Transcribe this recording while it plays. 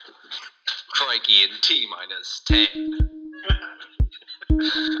Crikey in T-minus 10.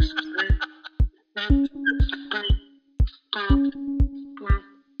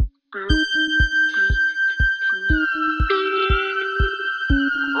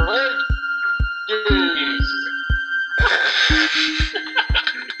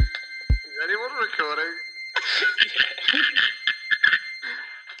 Anyone recording?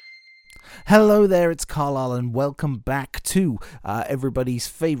 Hello there, it's Carlisle, and welcome back to everybody's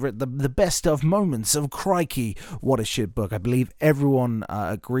favourite, the best of moments of Crikey. What a shit book. I believe everyone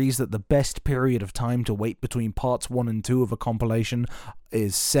agrees that the best period of time to wait between parts 1 and 2 of a compilation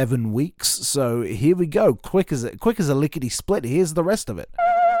is 7 weeks. So here we go, quick as a lickety split. Here's the rest of it.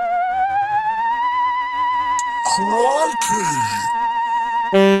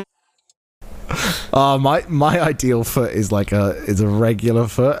 Crikey! My ideal foot is like a regular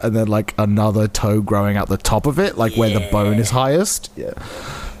foot, and then like another toe growing out the top of it, like where the bone is highest. Yeah.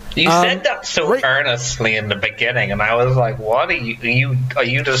 You said that so earnestly in the beginning, and I was like, "What are you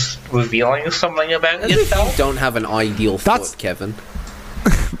just revealing something about yourself?" You don't have an ideal foot, Kevin.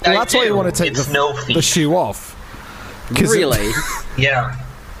 Well, that's why you want to take the shoe off. Really? Yeah.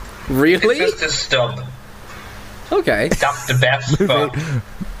 Really? It's just a stub. Okay. That's the best foot.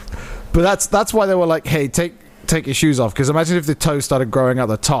 But that's why they were like, "Hey, take your shoes off," because imagine if the toe started growing out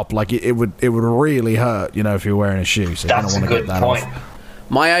the top, like it would really hurt, if you're wearing a shoe. So that's you don't want to get that point. off.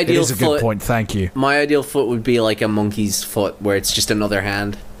 My ideal foot. It is a good point. Thank you. My ideal foot would be like a monkey's foot, where it's just another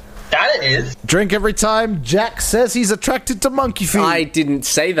hand. That it is. Drink every time Jack says he's attracted to monkey feet. I didn't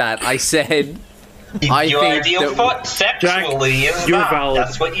say that. I said. Your ideal foot sexually is that.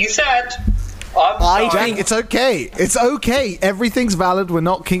 That's what you said. Jack, it's okay. It's okay. Everything's valid. We're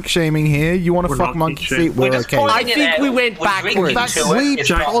not kink shaming here. You want to fuck monkey feet? We're okay. I think we went backwards. We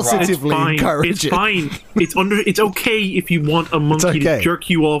positively encourage it. It's fine. It's okay if you want a monkey to jerk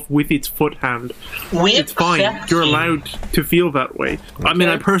you off with its foot hand. It's fine. You're allowed to feel that way. Okay. I mean,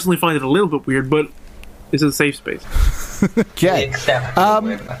 I personally find it a little bit weird, but it's a safe space. Okay.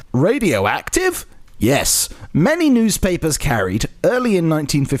 Radioactive? Yes. Many newspapers carried, early in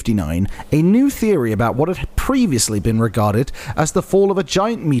 1959, a new theory about what had previously been regarded as the fall of a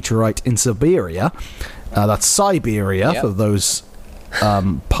giant meteorite in Siberia. That's Siberia, for those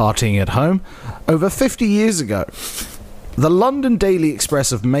partying at home. Over 50 years ago. The London Daily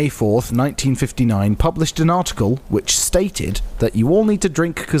Express of May 4th, 1959, published an article which stated that you all need to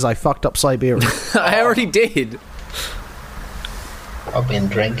drink because I fucked up Siberia. I already did. I've been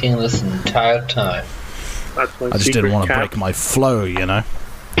drinking this entire time. That's my I just didn't want to break my flow,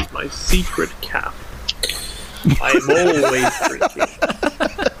 It's my secret cap. I'm always drinking.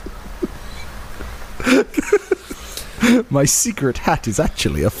 My secret hat is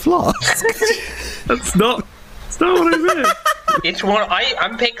actually a flask. That's not what I meant. It's one.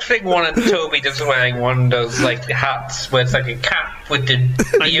 I'm picturing one of Toby just wearing one of those like hats where it's like a cap with the.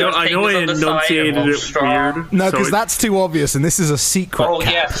 I know I enunciated it weird. No, because that's too obvious, and this is a secret. Oh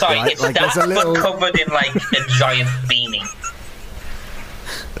cap, yeah, sorry. right? It's that, but covered in like a giant beanie.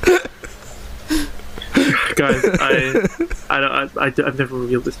 Guys, I've never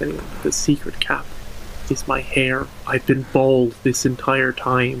revealed this to anyone. The secret cap is my hair. I've been bald this entire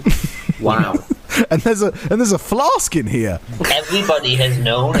time. Wow. And there's a flask in here. Everybody has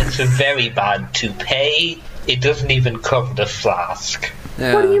known it's a very bad toupee. It doesn't even cover the flask.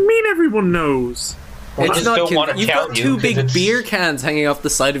 Yeah. What do you mean everyone knows? Well, it's not. You've got two big beer cans hanging off the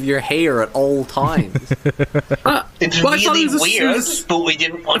side of your hair at all times. It's really weird, but we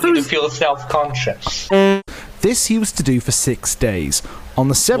didn't want you to feel self-conscious. This he was to do for 6 days. On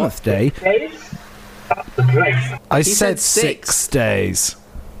the 7th day, I said 6 days.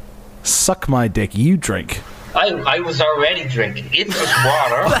 Suck my dick, you drink. I was already drinking. It's just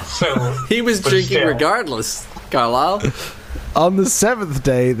water, so... He was drinking regardless, Carlisle. On the 7th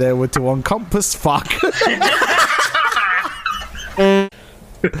day, they were to encompass fuck. And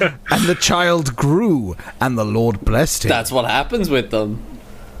the child grew, and the Lord blessed him. That's what happens with them.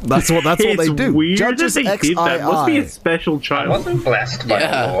 That's what they do. Weird Judges that they did that. Must be a special I child. wasn't blessed by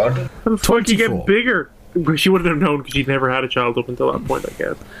the Lord. How the fuck you get bigger? She wouldn't have known because she'd never had a child up until that point, I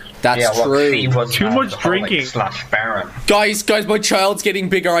guess. That's true. Too much drinking. /barren. Guys, my child's getting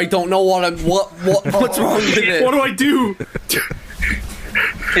bigger. I don't know what's wrong with it. What do I do?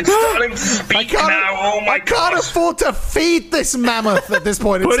 It's starting to speak now. Oh my God! I can't afford to feed this mammoth at this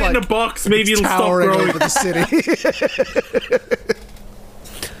point. Put it in a box. Maybe it'll stop growing. Over the city.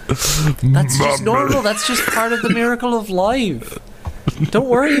 That's just normal. That's just part of the miracle of life. Don't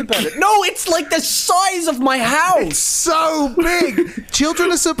worry about it. No, it's like the size of my house. It's so big.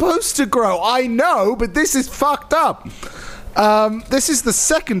 Children are supposed to grow. I know, but this is fucked up. This is the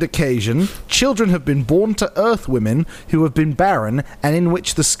second occasion children have been born to Earth women who have been barren and in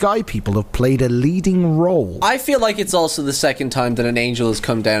which the Sky People have played a leading role. I feel like it's also the second time that an angel has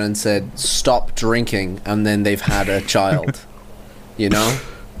come down and said, stop drinking, and then they've had a child. You know?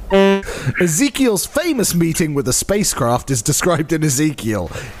 Ezekiel's famous meeting with a spacecraft is described in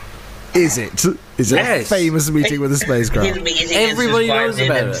Ezekiel. Is it? Is it a famous meeting with a spacecraft? Everybody knows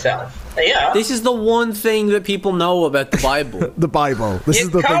about it. Yeah. This is the one thing that people know about the Bible. The Bible. This is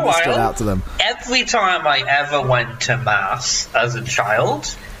the thing that stood out to them. Every time I ever went to Mass as a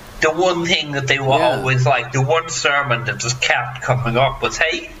child, the one thing that they were always like, the one sermon that just kept coming up was,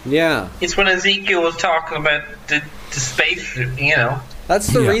 hey, it's when Ezekiel was talking about the space, you know. That's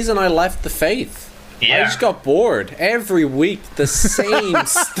the reason I left the faith. I just got bored. Every week, the same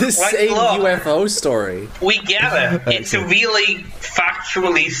UFO story. We get it. It's a really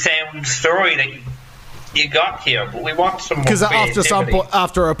factually sound story that you got here, but we want some more creativity. Because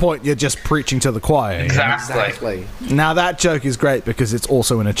after a point, you're just preaching to the choir. Exactly. Now, that joke is great because it's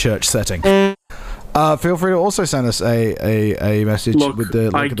also in a church setting. Feel free to also send us a message with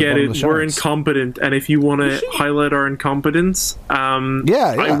the link I at the get bottom it. of the show We're notes. incompetent, and if you want to highlight our incompetence,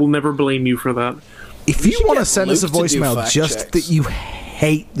 I will never blame you for that. If you want to send us a voicemail just that you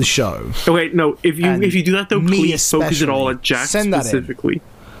hate the show. Okay, no. If you do that though, please focus it all at Jack specifically.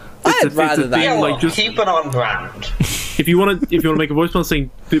 I'd rather that. Just keep it on brand. If you want to make a voicemail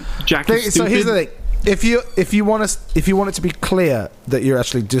saying Jack is stupid. So here's the thing. If you want it to be clear that you're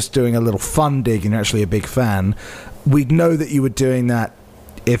actually just doing a little fun dig and you're actually a big fan, we'd know that you were doing that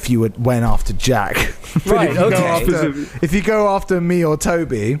if you went after Jack. Right. If you go after me or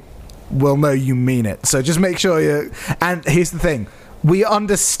Toby, we'll know you mean it. So just make sure you. And here's the thing: we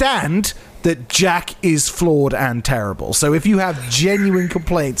understand that Jack is flawed and terrible. So if you have genuine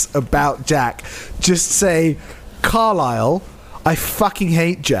complaints about Jack, just say, Carlisle, I fucking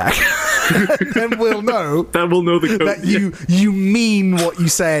hate Jack. Then we'll know that we'll know the code. That you mean what you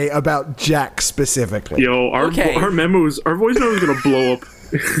say about Jack specifically. Yo, our voice memos are gonna blow up.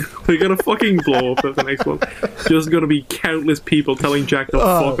 They're gonna fucking blow up at the next one. Just gonna be countless people telling Jack to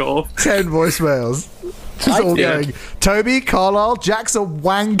fuck off. 10 voicemails. Just all going, Toby, Carlisle, Jack's a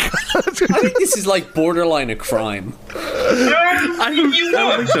wanker. I think this is like borderline a crime. I think you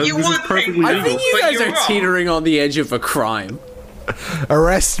guys are teetering on the edge of a crime.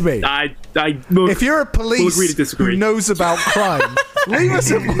 Arrest me. Look, if you're a police who knows about crime, leave us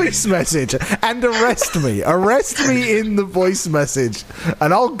a voice message and arrest me. Arrest me in the voice message,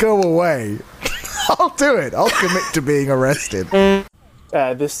 and I'll go away. I'll do it. I'll commit to being arrested.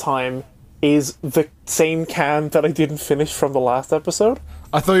 This time is the same can that I didn't finish from the last episode.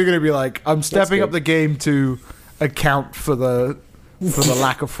 I thought you were going to be like, I'm stepping up the game to account for the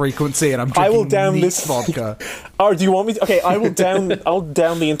lack of frequency, and I'm drinking this vodka. Or do you want me to? Okay, I'll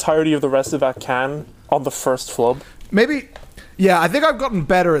down the entirety of the rest of that can on the first flub. Maybe, I think I've gotten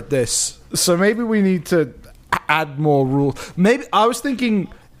better at this, so maybe we need to add more rules. Maybe, I was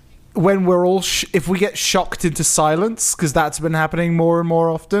thinking when we're all, if we get shocked into silence, because that's been happening more and more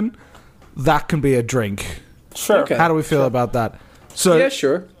often, that can be a drink. Sure. Okay. How do we feel about that? So, yeah,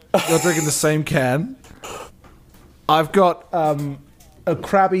 sure. You're drinking the same can. I've got a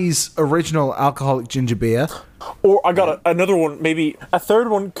Krabby's original alcoholic ginger beer. Or I got another one, maybe a third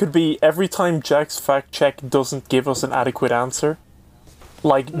one could be every time Jack's fact check doesn't give us an adequate answer.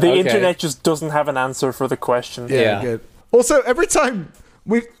 Like, the internet just doesn't have an answer for the question. Yeah, good. Also, every time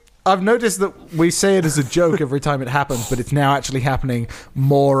I've noticed that we say it as a joke every time it happens, but it's now actually happening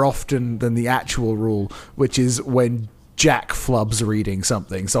more often than the actual rule, which is when Jack flubs reading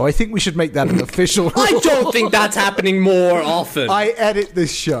something. So I think we should make that an official rule. I don't think that's happening more often. I edit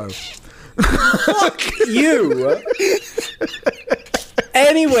this show. Fuck you.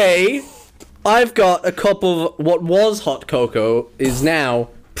 Anyway, I've got a cup of what was hot cocoa is now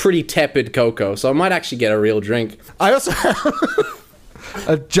pretty tepid cocoa, so I might actually get a real drink. I also have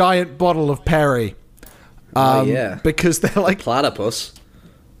a giant bottle of Perry. Because they're like platypus.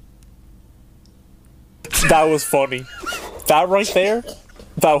 That was funny. That right there,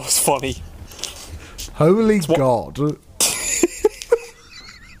 that was funny. Holy God.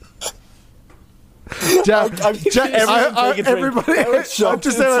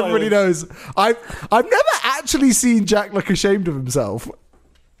 Everybody knows. I've never actually seen Jack look ashamed of himself.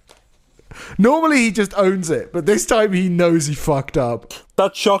 Normally he just owns it, but this time he knows he fucked up.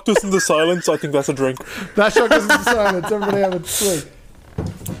 That shocked us into silence. I think that's a drink. That shocked us into silence. Everybody have a drink.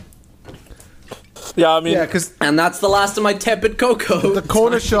 Yeah, I mean... And that's the last of my tepid cocoa. The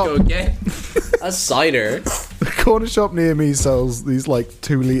corner shop... Get a cider. The corner shop near me sells these,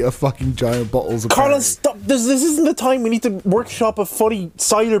 2-litre fucking giant bottles of Carlos, stop this isn't the time. We need to workshop a funny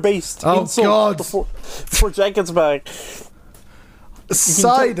cider-based insult before Jack gets back.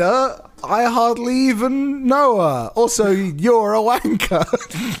 Cider? I hardly even know her. Also, you're a wanker.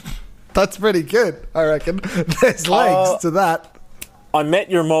 That's pretty good, I reckon. There's legs to that. I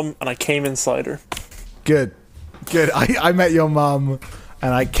met your mum and I came in cider. Good. I met your mum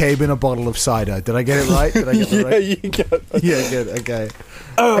and I came in a bottle of cider. Did I get it right? Did I get it right? You got it. Yeah, good. Okay.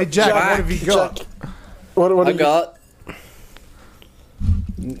 Hey, Jack, what have you got? Jack, what I got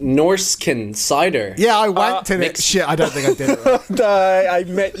Norskin cider. Yeah, I wanked in it. Shit, I don't think I did it right. I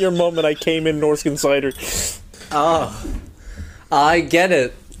met your mum and I came in Norskin cider. Oh, I get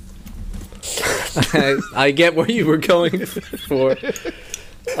it. I get where you were going for.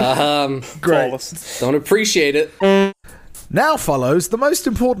 Great. Don't appreciate it. Now follows the most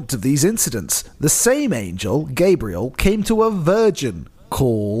important of these incidents. The same angel, Gabriel, came to a virgin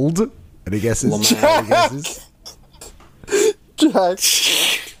called... Any guesses? Jack!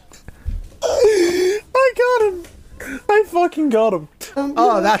 I got him! I fucking got him.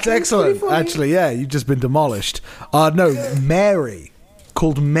 Oh, that's excellent. Actually, yeah, you've just been demolished. No, Mary.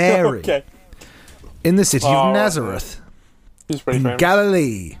 Called Mary. Okay. In the city of Nazareth. She's pretty famous.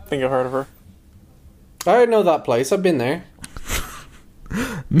 Galilee. I think I've heard of her. I know that place. I've been there.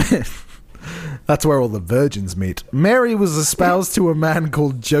 That's where all the virgins meet. Mary was espoused to a man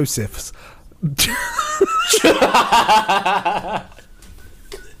called Joseph.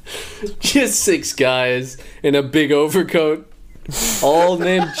 Just 6 guys in a big overcoat, all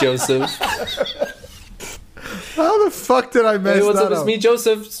named Joseph. How the fuck did I mess Hey, what's that up? It's up? me,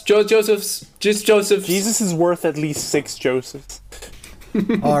 Joseph. Joseph's. Just Joseph. Jesus is worth at least 6 Josephs.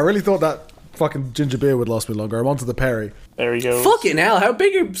 Oh, I really thought that fucking ginger beer would last me longer. I'm onto the Perry. There you go. Fucking hell! How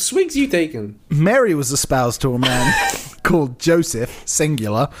big are swigs you taking? Mary was espoused to a man called Joseph,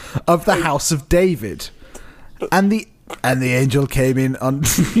 singular, of the house of David, and the angel came in on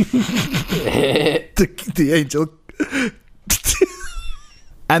the angel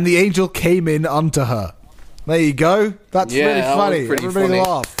and the angel came in unto her. There you go. That's really funny. Everybody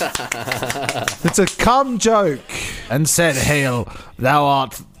laugh. It's a cum joke. And said, "Hail,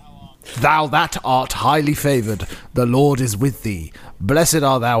 thou that art highly favoured. The Lord is with thee. Blessed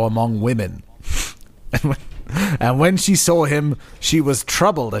art thou among women." And when she saw him, she was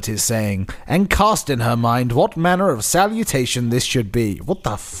troubled at his saying, and cast in her mind what manner of salutation this should be. What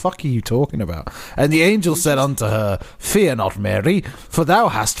the fuck are you talking about? And the angel said unto her, Fear not, Mary, for thou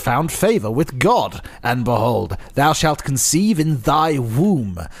hast found favour with God. And behold, thou shalt conceive in thy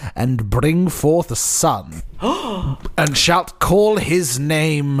womb, and bring forth a son, and shalt call his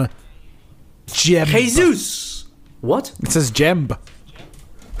name Jem. Jesus! What? It says Jemb.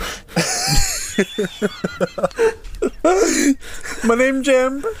 My name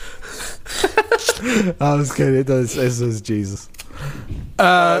Jem. I was kidding. It says Jesus.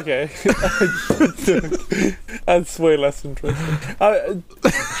 Okay. That's way less interesting.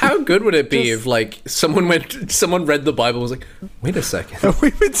 How good would it be if, like, someone read the Bible and was like, wait a second. Have we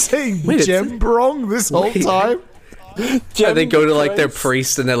been saying Jem wrong this whole time? And they go to, like, their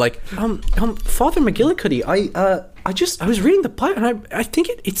priest and they're like, Father McGillicuddy, I was reading the Bible and I think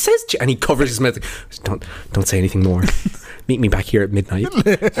it says, and he covers his mouth, like, don't say anything more. Meet me back here at midnight.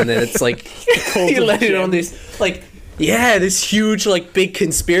 And then it's like, he let it on this, like, this huge, like, big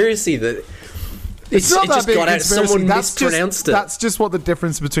conspiracy that It's not that just big got out. conspiracy. Someone mispronounced it. That's just what the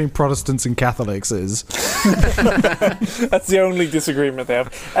difference between Protestants and Catholics is. That's the only disagreement they have.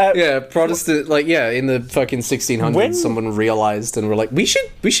 Protestant, in the fucking 1600s, someone realized and were like, we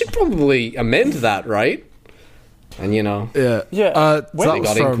should probably amend that, right? And they got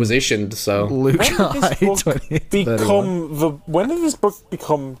inquisitioned. So when did this book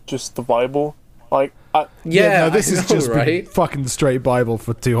become just the Bible? Like, this is just right? Fucking straight Bible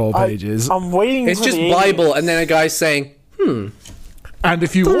for 2 whole pages. I'm waiting. It's just Bible, and then a guy saying, And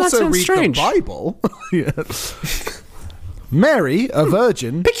if you also read the Bible, Mary, a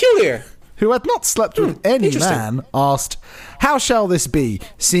virgin, peculiar, who had not slept with any man, asked, How shall this be,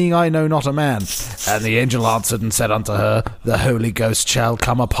 seeing I know not a man? And the angel answered and said unto her, The Holy Ghost shall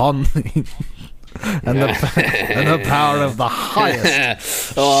come upon thee. And the power of the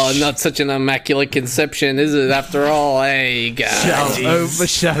highest not such an immaculate conception, is it, after all? Hey, guys, shall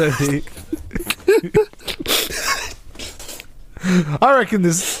overshadow thee.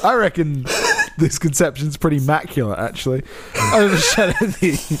 I reckon this conception's pretty immaculate, actually. Overshadow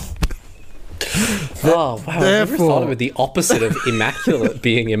thee. Oh wow! I've never thought of it the opposite of immaculate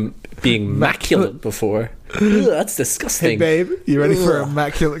being immaculate before. Ugh, that's disgusting. Hey babe, you ready for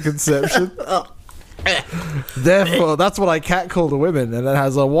immaculate conception? Therefore, that's what I catcall the women, and it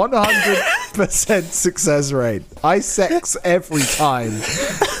has a 100 5% success rate. I sex every time.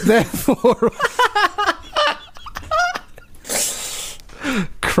 Therefore...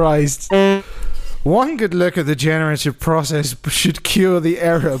 Christ. One good look at the generative process should cure the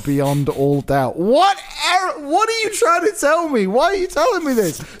error beyond all doubt. What error? What are you trying to tell me? Why are you telling me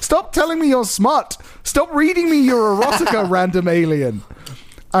this? Stop telling me you're smut. Stop reading me your erotica, random alien.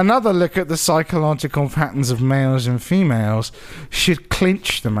 Another look at the psychological patterns of males and females should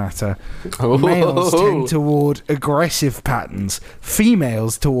clinch the matter. Males tend toward aggressive patterns,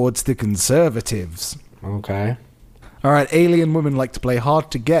 females towards the conservatives. Okay. All right, alien women like to play hard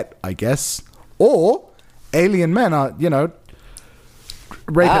to get, I guess. Or alien men are,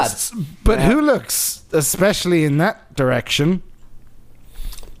 rapists. But who looks, especially in that direction...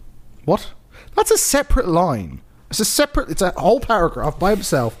 What? That's a separate line. It's a whole paragraph by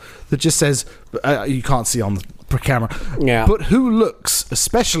itself that just says, you can't see on the camera. Yeah. But who looks,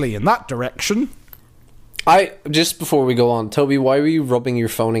 especially in that direction... Just before we go on, Toby, why were you rubbing your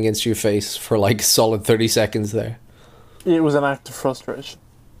phone against your face for like solid 30 seconds there? It was an act of frustration.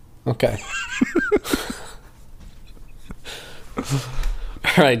 Okay.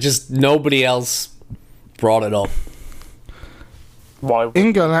 Alright, just nobody else brought it up. Why?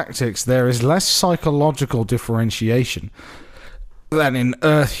 In Galactics, there is less psychological differentiation than in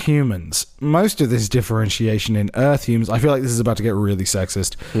Earth humans. Most of this differentiation in Earth humans, I feel like this is about to get really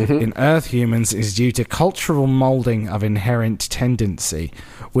sexist, in Earth humans is due to cultural molding of inherent tendency,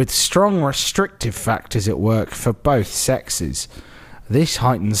 with strong restrictive factors at work for both sexes. This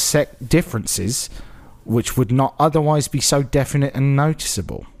heightens differences which would not otherwise be so definite and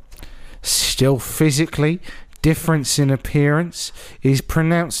noticeable. Still, physically, difference in appearance is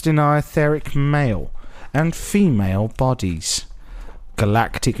pronounced in our etheric male and female bodies.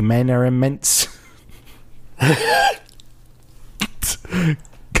 Galactic men are immense.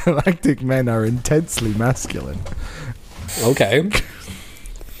 Galactic men are intensely masculine. Okay.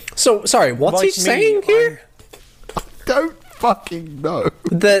 So, sorry, what's he saying here? I don't fucking know.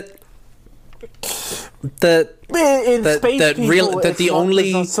 That the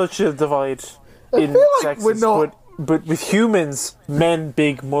only not such a divide in sexes, but with humans, men,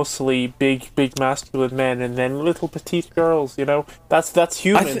 big muscly, big masculine men, and then little petite girls. That's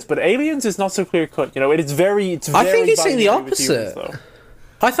humans. But aliens is not so clear cut. It's very. I think he's saying the opposite. Humans,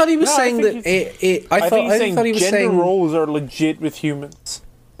 I thought he was saying that. I thought he was saying gender roles are legit with humans,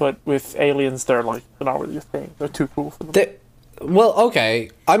 but with aliens, they're not really a thing. They're too cool for them. Well, okay.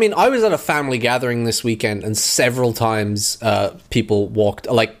 I mean, I was at a family gathering this weekend, and several times people walked,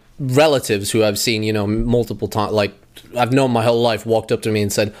 like relatives who I've seen, multiple times, like I've known my whole life, walked up to me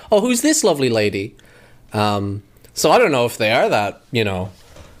and said, "Oh, who's this lovely lady?" So I don't know if they are that,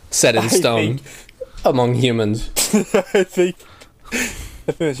 set in stone among humans. I think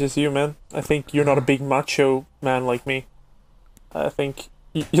it's just you, man. I think you're not a big macho man like me. I think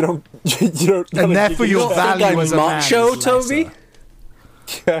you don't. And therefore, your value as a macho, Toby.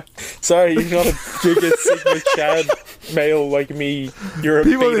 Yeah, sorry, you're not a big Sigma Chad male like me. You're a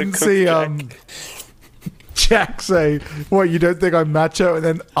people didn't see Jack say, "What? You don't think I'm macho?" and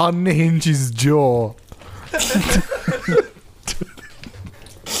then unhinge his jaw.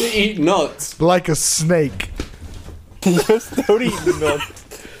 To eat nuts like a snake. Just don't eat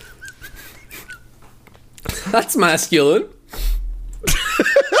nuts. That's masculine.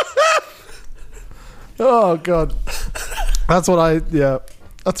 Oh god, that's what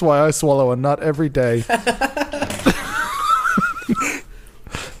that's why I swallow a nut every day.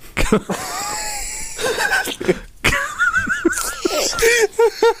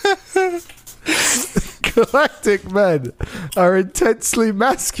 Galactic men are intensely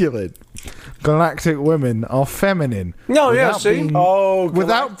masculine. Galactic women are feminine. No, yeah, see?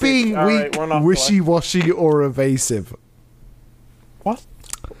 Without being weak, wishy-washy, or evasive. What?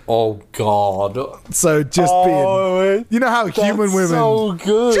 Oh, God. So just being... You know how human women... so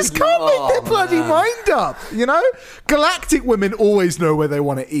good. Just can't make their bloody mind up, Galactic women always know where they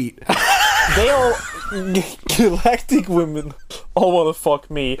want to eat. They all... Galactic women all want to fuck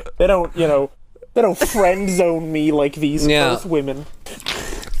me. They don't, they don't friend zone me like these Earth women.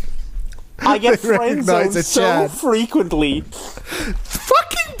 I get friend zoned so frequently.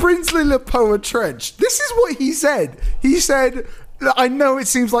 Fucking Brinsley Lapoa Trench. This is what he said. He said, I know it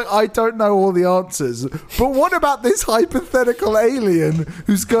seems like I don't know all the answers, but what about this hypothetical alien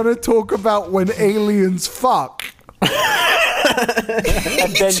who's going to talk about when aliens fuck?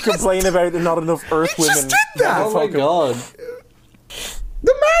 And then complain about not enough Earth women. Just did that. Oh my god.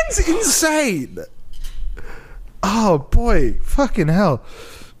 The man's insane. Oh boy, fucking hell.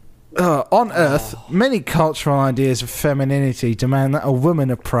 On Earth, many cultural ideas of femininity demand that a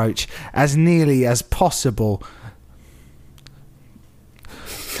woman approach as nearly as possible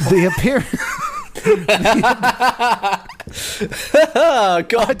the appearance. Oh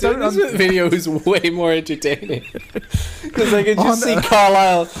God, this video is way more entertaining because I can just see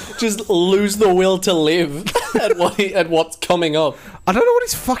Carlisle just lose the will to live at what's coming up. I don't know what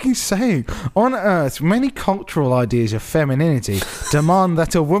he's fucking saying. On Earth, many cultural ideas of femininity demand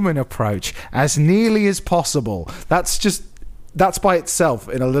that a woman approach as nearly as possible. That's by itself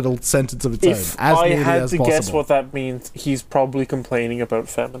in a little sentence of its own. If as I nearly had as to possible. guess what that means, he's probably complaining about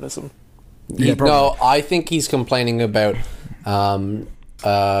feminism. Yeah, no, I think he's complaining about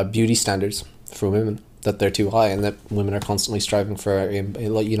beauty standards for women, that they're too high and that women are constantly striving for an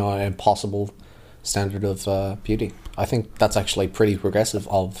impossible standard of beauty. I think that's actually pretty progressive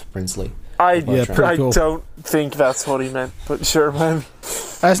of Brinsley. I cool. don't think that's what he meant, but sure, man.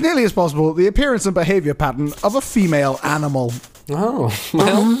 As nearly as possible, the appearance and behaviour pattern of a female animal. Oh,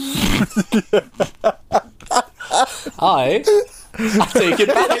 well. I take it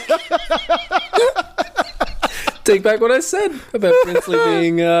back. Take back what I said about Brinsley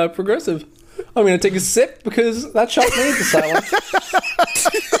being progressive. I'm going to take a sip because that shocked me into silence.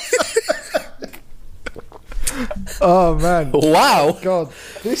 Oh, man. Wow. God,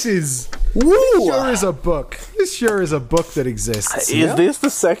 this sure is a book. This sure is a book that exists. Is this the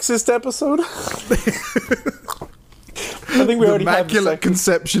sexist episode? I think we already had the Immaculate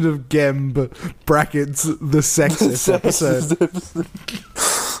Conception of Gemb, brackets, the sexist episode.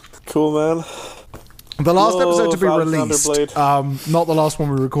 Cool, man. The last episode to be released, Blade. not the last one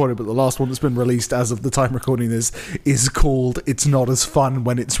we recorded, but the last one that's been released as of the time recording this, is called It's Not As Fun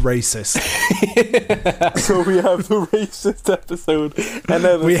When It's Racist. So we have the racist episode, and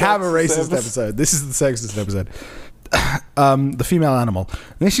then we have a racist episode. This is the sexist episode. The female animal.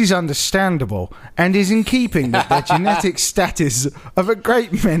 This is understandable and is in keeping with the genetic status of a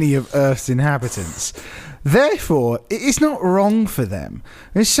great many of Earth's inhabitants. Therefore, it is not wrong for them.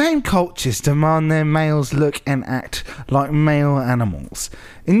 The same cultures demand their males look and act like male animals.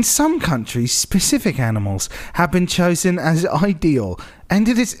 In some countries, specific animals have been chosen as ideal, and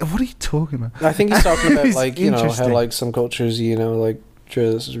it is... What are you talking about? I think he's talking about, like, you know, how, like, some cultures, you know, like,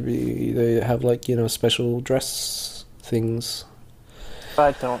 they have, like, you know, special dress things.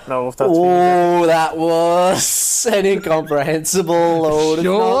 I don't know if that's... Oh, that was an incomprehensible load of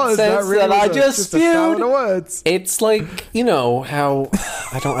nonsense that I just spewed. It's like, you know, how...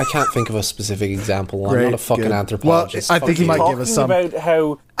 I can't think of a specific example. I'm not a fucking anthropologist. Well, I think he might give us some... about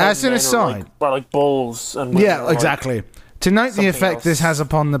how as an aside... like bulls and... Yeah, exactly. To note the effect this has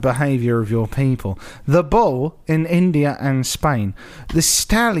upon the behaviour of your people. The bull in India and Spain. The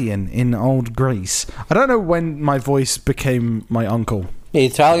stallion in old Greece. I don't know when my voice became my uncle. The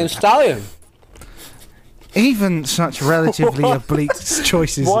Italian stallion. Even such relatively oblique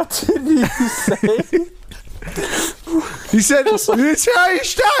choices. What did you say? He said, the Italian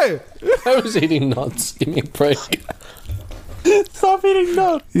stallion! I was eating nuts. Give me a break. Stop eating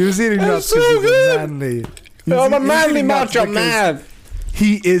nuts. He was eating nuts because he's a manly... I'm a manly macho man.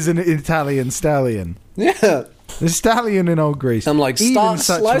 He is an Italian stallion. Yeah. The stallion in old Greece. I'm like, even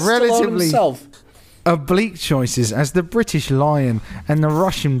such relatively oblique choices as the British lion and the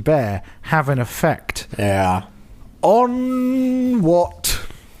Russian bear have an effect. Yeah. On what?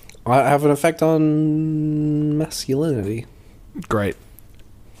 I have an effect on masculinity. Great.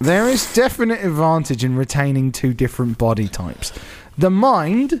 There is definite advantage in retaining two different body types. The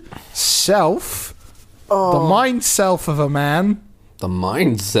mind self... The mind self of a man. The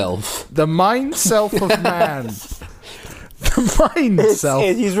mind self? The mind self of man. The mind self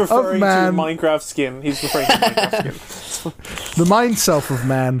he's referring of man. to Minecraft skin. He's referring to Minecraft skin. The mind self of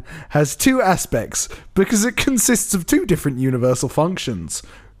man has two aspects because it consists of two different universal functions.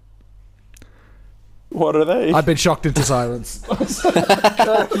 What are they? I've been shocked into silence.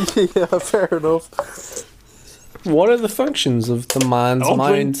 Yeah, fair enough. What are the functions of the man's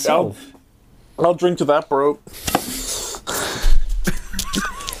mind self? I'll drink to that, bro.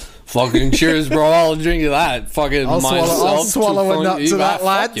 Fucking cheers, bro. I'll drink to that. Fucking I'll swallow a nut to that,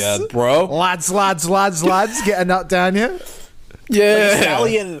 lads. Yeah, bro. Lads, get a nut down you. Yeah.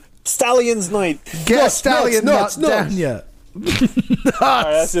 Like Stallion's night. Get a stallion nut down you.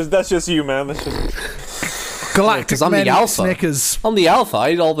 Right, that's just you, man. That's just... Galactic I'm men the alpha. Snickers. I'm the alpha. I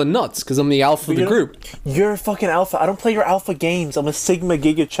eat all the nuts because I'm the alpha of the group. You're a fucking alpha. I don't play your alpha games. I'm a Sigma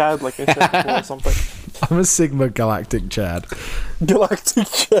Giga Chad, like I said before, or something. I'm a Sigma Galactic Chad. Galactic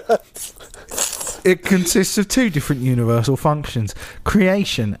Chad. It consists of two different universal functions,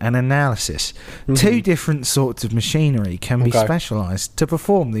 creation and analysis. Mm-hmm. Two different sorts of machinery can be specialized to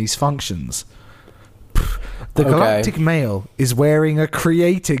perform these functions. The galactic male is wearing a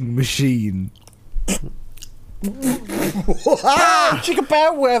creating machine.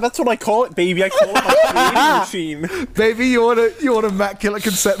 Chicka-bow-wow, that's what I call it, baby. I call it my creating machine. Baby, you want immaculate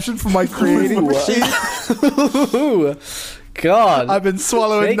conception for my creating machine? God. I've been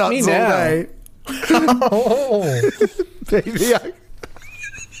swallowing nuts all day. Baby,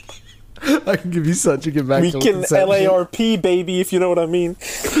 I can give you such a good immaculate conception. We can LARP, baby, if you know what I mean.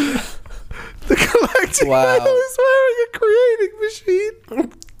 The galactic male is wearing a creating machine.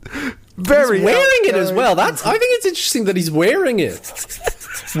 He's wearing it as well. I think it's interesting that he's wearing it.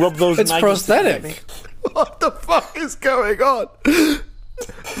 Rub those. It's prosthetic. What the fuck is going on?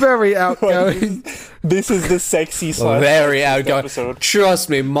 Very outgoing. This is the sexy side. Very outgoing. Episode. Trust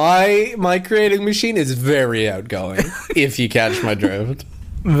me, my creating machine is very outgoing. If you catch my drift.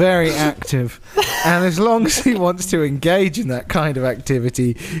 Very active. And as long as he wants to engage in that kind of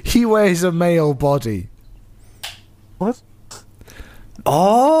activity, he wears a male body. What?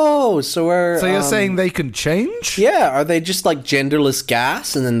 Oh, so you're saying they can change? Yeah, are they just like genderless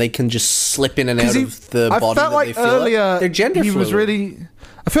gas, and then they can just slip in and out of the body that they feel like? They're gender fluid.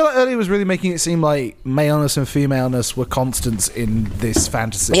 I feel like earlier was really making it seem like maleness and femaleness were constants in this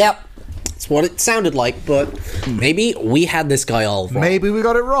fantasy. Yep. That's what it sounded like, but maybe we had this guy all wrong. Maybe we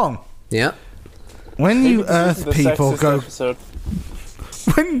got it wrong. Yeah. When you Earth people go...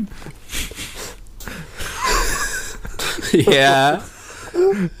 When... Yeah.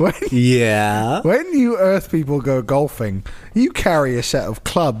 When you Earth people go golfing, you carry a set of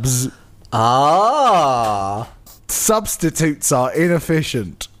clubs. Ah. Substitutes are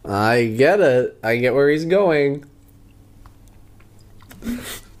inefficient. I get it. I get where he's going.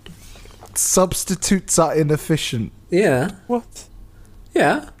 Substitutes are inefficient. Yeah. What?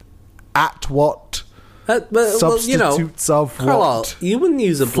 Yeah. At what? Substitutes of Carlisle, what? You wouldn't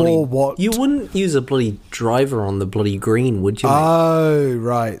use a bloody... For what? You wouldn't use a bloody driver on the bloody green, would you? Oh,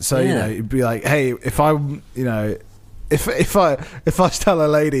 right. So, it'd be like, hey, if I tell a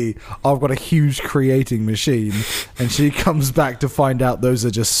lady I've got a huge creating machine and she comes back to find out those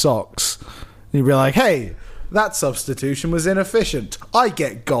are just socks, you'd be like, hey, that substitution was inefficient. I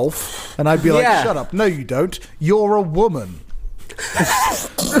get golf. And I'd be like, shut up. No, you don't. You're a woman.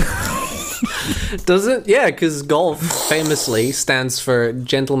 Does it? Yeah, because golf famously stands for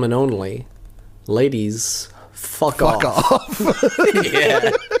gentlemen only. Ladies, fuck off.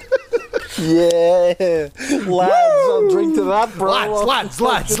 Yeah. Yeah. Lads, I'll drink to that, bro. Lads.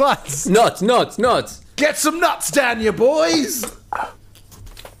 Nuts. Get some nuts down, you boys.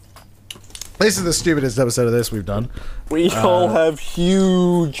 This is the stupidest episode of this we've done. We all have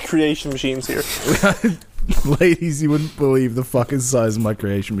huge creation machines here. Ladies, you wouldn't believe the fucking size of my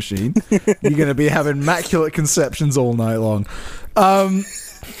creation machine. You're going to be having immaculate conceptions all night long.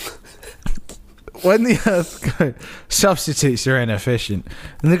 When the Earth substitutes are inefficient,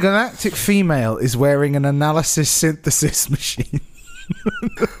 and the galactic female is wearing an analysis synthesis machine.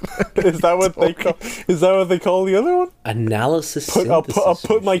 Is that what they call the other one? Analysis synthesis. I'll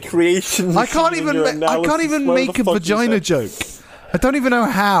put my creation. I can't even make a vagina joke. I don't even know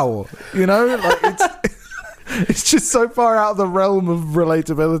how. You know, like it's just so far out of the realm of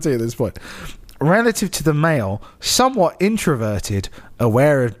relatability at this point. Relative to the male, somewhat introverted,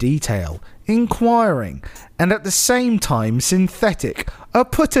 aware of detail, inquiring, and at the same time synthetic, a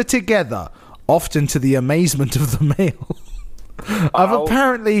putter together, often to the amazement of the male, of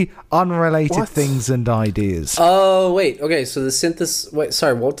apparently unrelated things and ideas. Oh, wait. Okay, so the synthesis... Wait,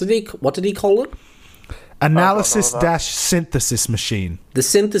 sorry, what did he call it? Analysis-synthesis machine. The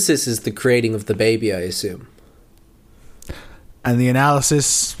synthesis is the creating of the baby, I assume. And the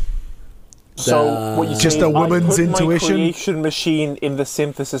analysis... So what you just a woman's intuition. My creation machine in the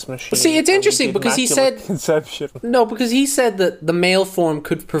synthesis machine. See, it's interesting because he said conception. No, because he said that the male form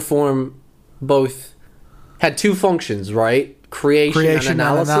could perform both. Had two functions, right? Creation and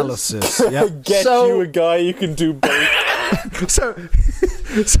analysis. Yep. Get you a guy you can do both.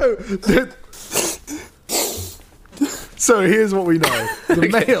 So here's what we know.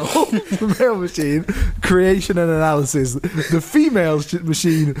 The male machine, creation and analysis. The female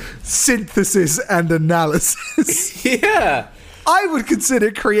machine, synthesis and analysis. Yeah. I would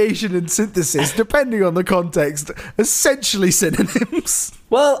consider creation and synthesis, depending on the context, essentially synonyms.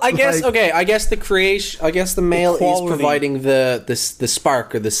 Well, I guess the male is providing the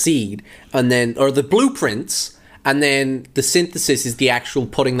spark or the seed, and then or the blueprints, and then the synthesis is the actual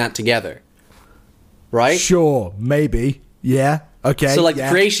putting that together. Right? Sure, maybe. Yeah. Okay. So, like,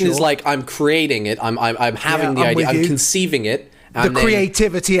 creation is like, I'm creating it. I'm having the idea. I'm conceiving it. The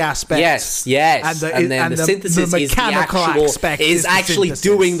creativity aspect. Yes. And then the synthesis is the actual, is actually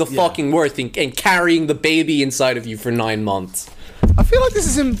doing the fucking work and carrying the baby inside of you for 9 months. I feel like this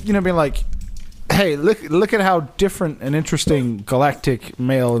is him, being like, hey, look at how different and interesting galactic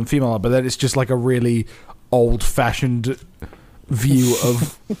male and female are, but then it's just like a really old-fashioned view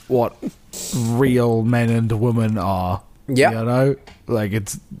of what real men and women are. Yeah. You know? Like,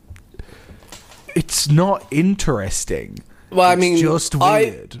 it's not interesting. Well, I mean, just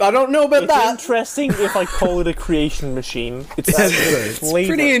weird. I don't know about that. It's interesting if I call it a creation machine. It's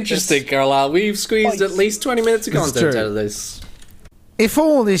pretty interesting, Carlisle. We've squeezed at least 20 minutes of content out of this. If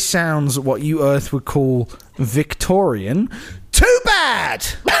all this sounds what you Earth would call Victorian, too bad!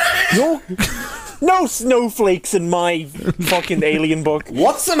 No snowfleks in my fucking alien book.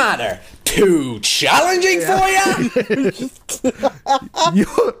 What's the matter? Too challenging for you?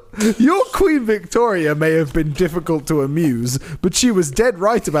 Your Queen Victoria may have been difficult to amuse, but she was dead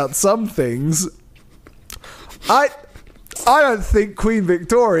right about some things. I don't think Queen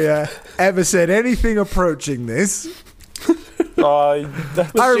Victoria ever said anything approaching this. I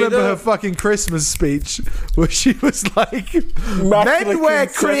remember her fucking Christmas speech where she was like, men wear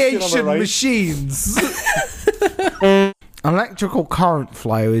creation machines. Electrical current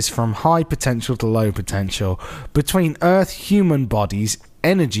flow is from high potential to low potential. Between Earth-human bodies,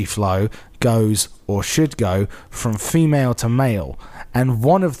 energy flow goes, or should go, from female to male. And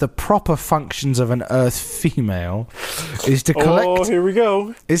one of the proper functions of an Earth female is to collect. Oh, here we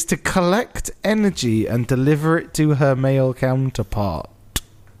go. Is to collect energy and deliver it to her male counterpart.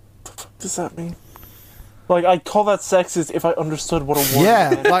 What does that mean? Like, I'd call that sexist if I understood what a woman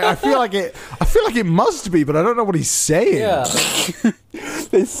meant. Like I feel like it must be, but I don't know what he's saying. Yeah.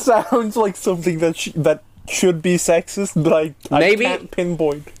 It sounds like something that should be sexist, but I can't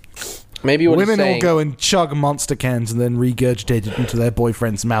pinpoint. Maybe what women saying, will go and chug monster cans and then regurgitate it into their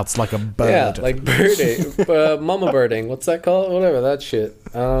boyfriend's mouths like a bird. Yeah, like birding, mama birding. What's that called? Whatever that shit.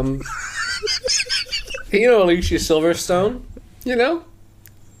 You know Alicia Silverstone? You know?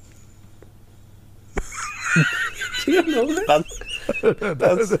 You don't know that?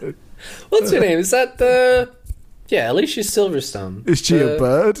 What's her name? Is that Alicia Silverstone? Is she a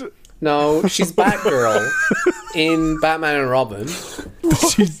bird? No, she's Batgirl in Batman and Robin.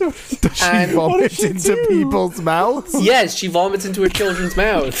 Does she vomit into people's mouths? Yes, she vomits into her children's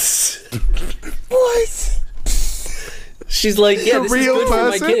mouths. What? She's like, this is good for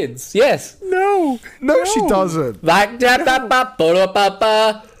my kids. Yes. No, she doesn't. Let's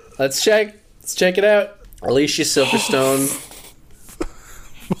check it out. Alicia Silverstone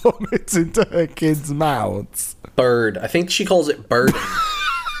vomits into her kids' mouths. Bird. I think she calls it birding.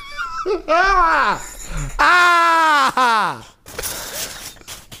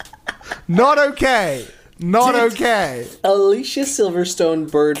 Not okay. Alicia Silverstone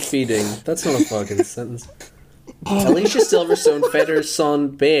bird feeding. That's not a fucking sentence. Alicia Silverstone fed her son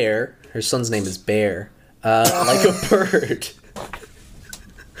Bear. Her son's name is Bear. Like a bird.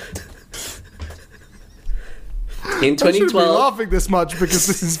 In 2012, I shouldn't be laughing this much because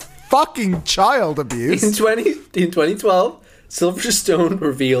this is fucking child abuse. In 2012, Silverstone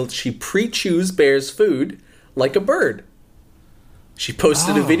revealed she pre-chews Bear's food like a bird. She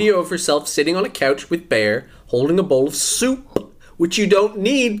posted a video of herself sitting on a couch with Bear, holding a bowl of soup, which you don't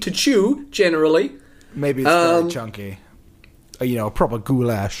need to chew, generally. Maybe it's very chunky. A proper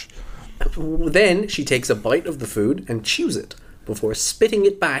goulash. Then she takes a bite of the food and chews it before spitting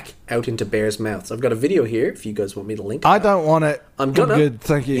it back out into Bear's mouth. So I've got a video here if you guys want me to link it. I don't want it. I'm gonna. Good,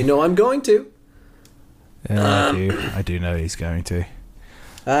 thank you. You know I'm going to. Yeah, I do know he's going to.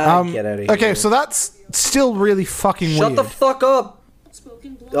 Get out of here. Okay, so that's still really fucking weird. Shut the fuck up!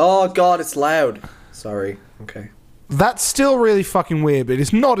 Oh god, it's loud. Sorry. Okay. That's still really fucking weird, but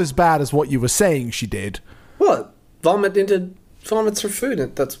it's not as bad as what you were saying she did. What? Vomits her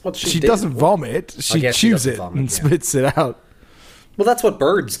food. That's what she did. She doesn't vomit. She chews it and spits it out. Well, that's what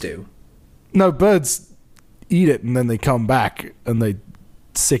birds do. No, birds eat it and then they come back and they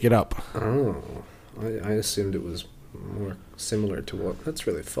sick it up. Oh. I assumed it was more similar to what... That's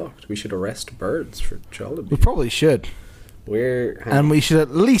really fucked. We should arrest birds for child abuse. We probably should. And we should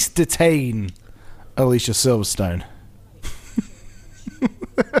at least detain Alicia Silverstone.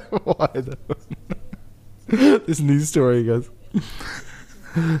 Why though? This news story goes...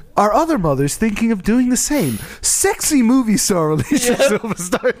 Are other mothers thinking of doing the same? Sexy movie star Alicia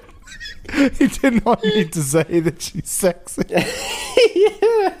Silverstone. He did not need to say that she's sexy.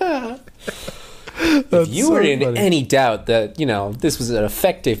 Yeah. If you were in any doubt that, this was an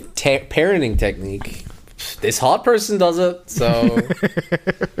effective parenting technique, this hot person does it, so...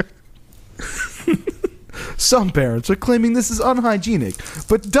 Some parents are claiming this is unhygienic,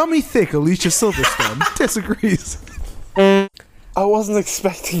 but dummy thick Alicia Silverstone disagrees. I wasn't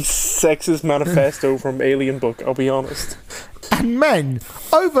expecting sexist manifesto from Alien Book, I'll be honest. And men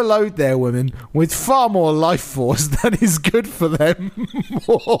overload their women with far more life force than is good for them.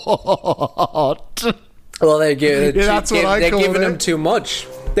 What? Well, they're giving it. them too much.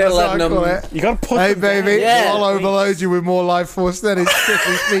 They're letting them... You gotta put Hey, them baby, down. I'll overload you with more life force than is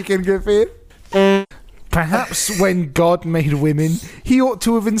strictly speaking good for you. Perhaps when God made women, he ought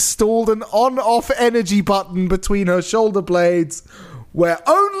to have installed an on-off energy button between her shoulder blades where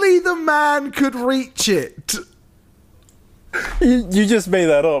only the man could reach it. You just made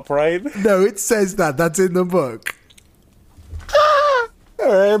that up, right? No, it says that. That's in the book.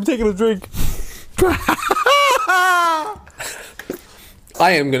 Alright, I'm taking a drink.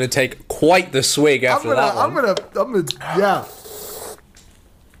 I am going to take quite the swig after that one. I'm gonna, yeah.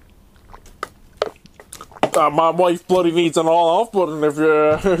 My wife bloody needs an on-off button if you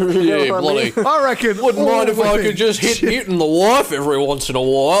Yeah, know what bloody. I mean. I reckon. Wouldn't mind if I could just hit muting the wife every once in a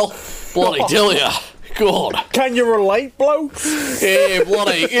while. Bloody tell ya. God. Can you relate, blokes? Yeah,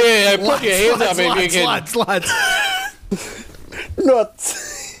 bloody. Yeah, put your hands up if you can. Lads.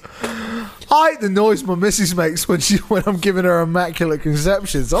 Nuts. I hate the noise my missus makes when I'm giving her immaculate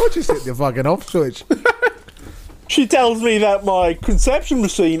conceptions. I'll just hit the fucking off switch. She tells me that my conception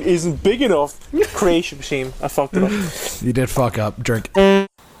machine isn't big enough. Creation machine. I fucked it up. You did fuck up. Drink.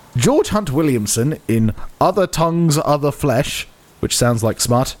 George Hunt Williamson in Other Tongues, Other Flesh, which sounds like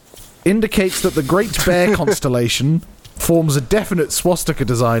smut, indicates that the Great Bear constellation forms a definite swastika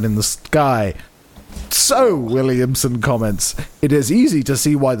design in the sky. So, Williamson comments, it is easy to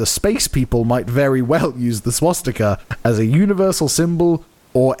see why the space people might very well use the swastika as a universal symbol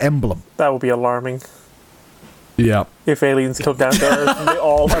or emblem. That would be alarming. Yeah. If aliens come down to Earth and they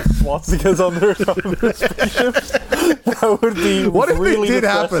all have swastikas on their spaceships, that would be What if really it did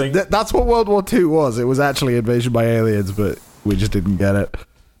depressing. happen? That's what World War II was. It was actually invasion by aliens, but we just didn't get it.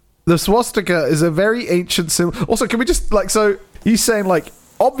 The swastika is a very ancient symbol. Also, can we just, so he's saying,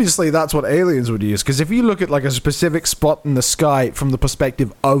 obviously that's what aliens would use, because if you look at, a specific spot in the sky from the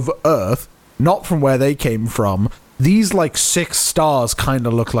perspective of Earth, not from where they came from, these, 6 stars kind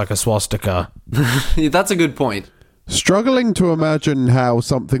of look like a swastika. Yeah, that's a good point. Struggling to imagine how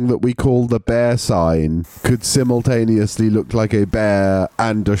something that we call the bear sign could simultaneously look like a bear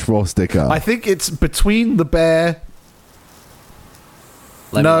and a swastika. I think it's between the bear...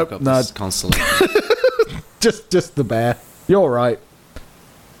 Let me look up this constellation. just the bear. You're right.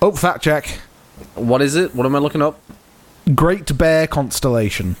 Oh, fact check. What is it? What am I looking up? Great Bear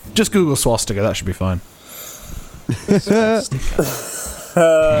Constellation. Just Google swastika, that should be fine.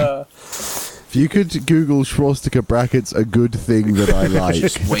 If you could Google swastika brackets, a good thing that I like.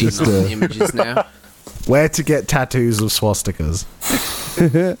 Just waiting on the images now. Where to get tattoos of swastikas.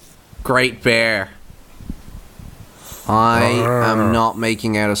 Great Bear. I am not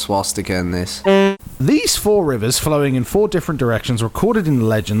making out a swastika in this. These 4 rivers flowing in 4 different directions recorded in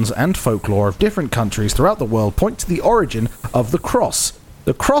legends and folklore of different countries throughout the world point to the origin of the cross.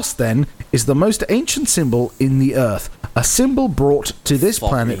 The cross, then, is the most ancient symbol in the earth, a symbol brought to this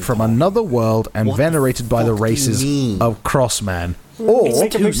planet from another world and venerated by the races of Crossman. Or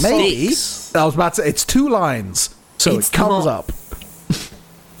maybe, I was about to say, it's 2 lines, so it comes up.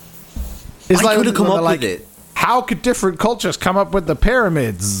 It's I could have come up with it. How could different cultures come up with the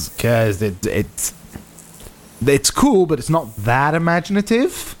pyramids? Because it's cool, but it's not that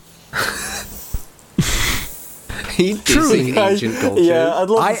imaginative. Truly, ancient culture. Yeah,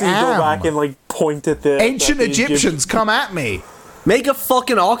 I'd love to see you go back and point at the ancient Egyptians. Come at me. Make a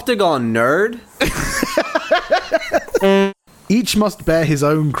fucking octagon, nerd. Each must bear his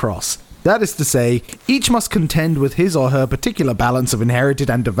own cross. That is to say, each must contend with his or her particular balance of inherited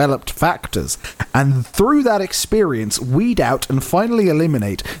and developed factors, and through that experience weed out and finally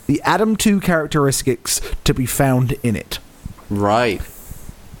eliminate the Adam 2 characteristics to be found in it. Right.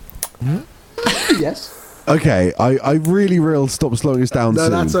 Yes. Okay, I really will stop slowing us down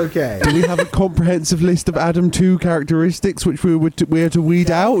soon. No, that's okay. Do we have a comprehensive list of Adam 2 characteristics which we are to weed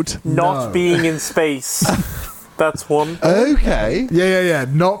out? Not being in space. That's one. Okay. Yeah.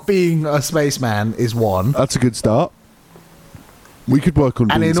 Not being a spaceman is one. That's a good start. We could work on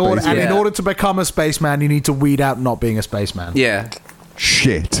being in order to become a spaceman, you need to weed out not being a spaceman. Yeah.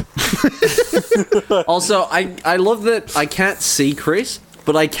 Shit. Also, I love that I can't see Chris,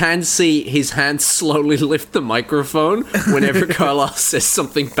 but I can see his hand slowly lift the microphone whenever Carlos says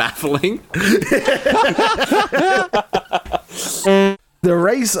something baffling. the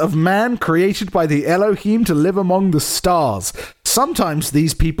race of man created by the Elohim to live among the stars. Sometimes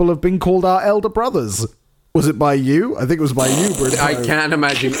these people have been called our elder brothers. Was it by you? I think it was by you, Bruno. I can't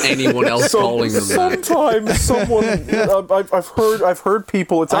imagine anyone else calling them that. Sometimes someone, I've heard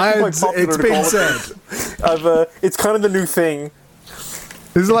people. It's actually quite popular. It's been said. It's kind of the new thing.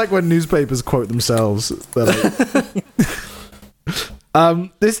 This is like when newspapers quote themselves.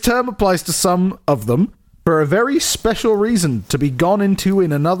 This term applies to some of them for a very special reason, to be gone into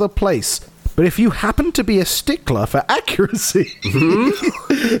in another place. But if you happen to be a stickler for accuracy,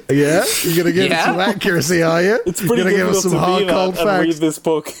 yeah, you're gonna give us some accuracy, are you? It's pretty you're gonna give us some hard cold facts. Read this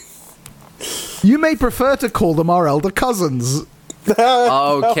book. You may prefer to call them our elder cousins.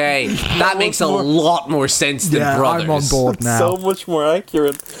 Okay, that makes a lot more sense than brothers. I'm on board now. So much more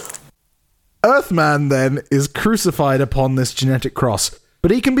accurate. Earthman, then, is crucified upon this genetic cross, but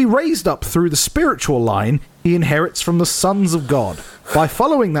he can be raised up through the spiritual line he inherits from the sons of God. By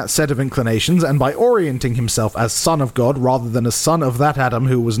following that set of inclinations, and by orienting himself as son of God rather than as son of that Adam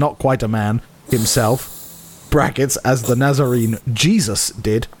who was not quite a man himself, brackets, as the Nazarene Jesus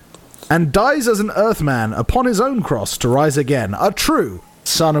did, and dies as an earthman upon his own cross to rise again, a true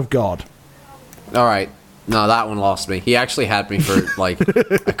son of God. Alright. No, that one lost me. He actually had me for, like,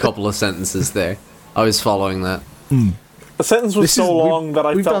 a couple of sentences there. I was following that. The sentence was so long that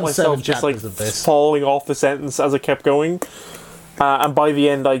I felt myself just, like, falling off the sentence as it kept going. And by the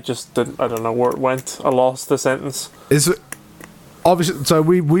end, I just didn't, I don't know where it went. I lost the sentence. Obviously, so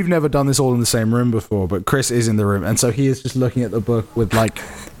we've never done this all in the same room before, but Chris is in the room, and so he is just looking at the book with, like,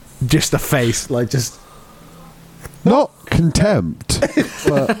 just a face, like, just... Not contempt,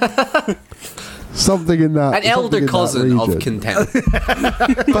 but... something in that. An elder cousin of contempt.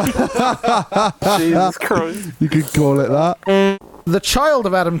 Jesus Christ. You could call it that. The child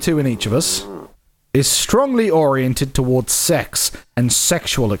of Adam 2 in each of us is strongly oriented towards sex and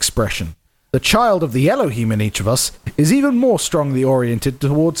sexual expression. The child of the Elohim in each of us is even more strongly oriented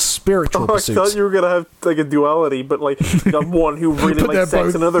towards spiritual pursuits. I thought you were going to have like a duality, but like you have one who really likes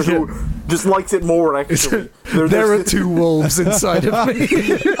sex and another who just likes it more, actually. There are two wolves inside of me.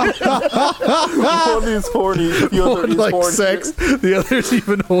 One is horny, the other is likes horny. Sex, the other is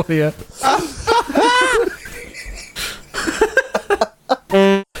even hornier.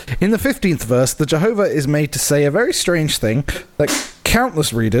 In the 15th verse, the Jehovah is made to say a very strange thing that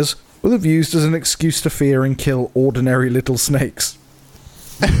countless readers will have used as an excuse to fear and kill ordinary little snakes.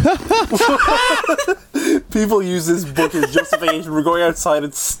 People use this book as justification for going outside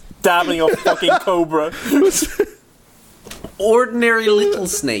and stabbing a fucking cobra. Ordinary little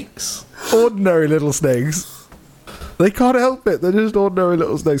snakes. Ordinary little snakes. They can't help it. They're just ordinary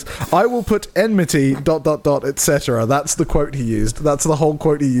little snakes. I will put enmity ... etc. That's the quote he used. That's the whole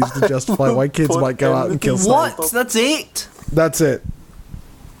quote he used to justify why kids might go out and kill snakes. What? That's it? That's it.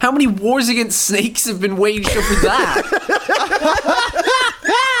 How many wars against snakes have been waged over that?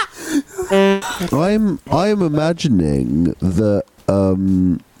 I'm imagining that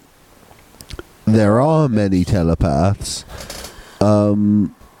there are many telepaths.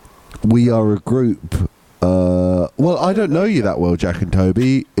 We are a group. Well, I don't know you that well, Jack and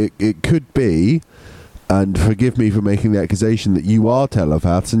Toby. It could be, and forgive me for making the accusation that you are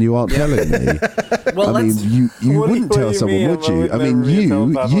telepaths and you aren't telling me. Well, I mean, you wouldn't tell someone, would you? I mean,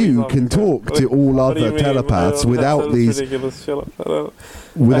 you can talk to all other telepaths without these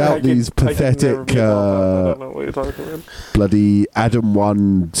pathetic bloody Adam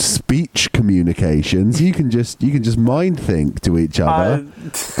 1 speech communications. You can just mind think to each other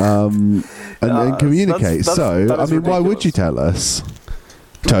and communicate. So, I mean, why would you tell us?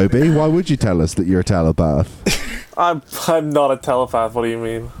 Toby, why would you tell us that you're a telepath? I'm not a telepath. What do you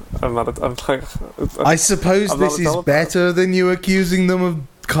mean? I suppose this is better than you accusing them of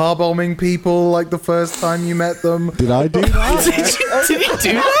car bombing people like the first time you met them. Did I do that? Did you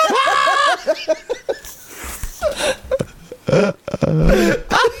do that?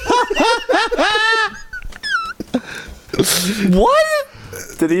 What?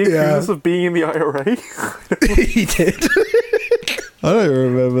 Did he accuse us of being in the IRA? He did. I don't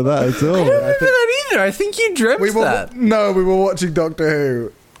remember that at all. I don't remember that either. I think you dreamt that. No, we were watching Doctor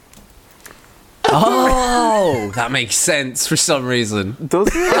Who. Oh, that makes sense for some reason. Does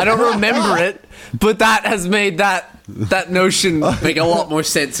it? I don't remember it, but that has made that notion make a lot more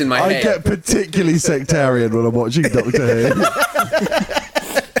sense in my head. I get particularly sectarian when I'm watching Doctor Who.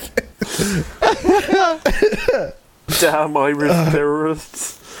 Damn Irish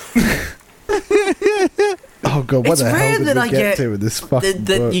terrorists. Oh god, what the hell did we get to with this fucking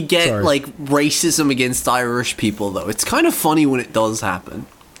that book? you get like racism against Irish people though. It's kind of funny when it does happen.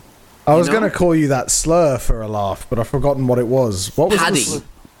 I was going to call you that slur for a laugh, but I've forgotten what it was. What was Paddy?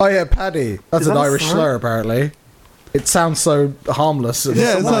 Oh yeah, Paddy. That's an Irish slur, apparently. It sounds so harmless.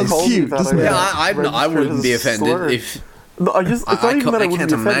 Yeah, it sounds cute, doesn't it? Yeah, I wouldn't be offended if... No, it's not even that I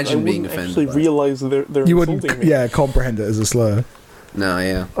can't imagine being offended. Actually realize they're you wouldn't, insulting me. comprehend it as a slur. No,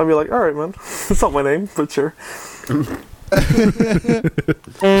 yeah. I'd be like, all right, man. It's not my name, but sure.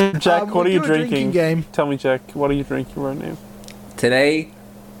 Jack, what are you drinking? Game. Tell me, Jack, what are you drinking right now? Today,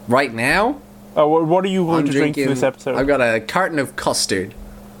 right now, what are you going to drink for this episode? I've got a carton of custard.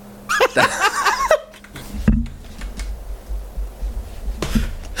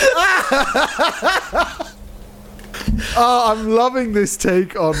 Oh, I'm loving this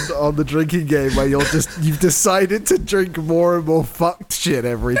take on the drinking game where you've decided to drink more and more fucked shit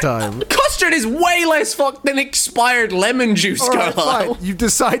every time. Custard is way less fucked than expired lemon juice, Carlisle. You've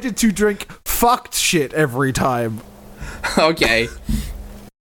decided to drink fucked shit every time. Okay.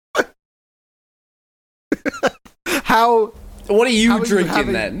 How? What are you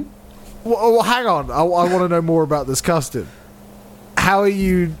drinking then? Well, hang on. I want to know more about this custard. How are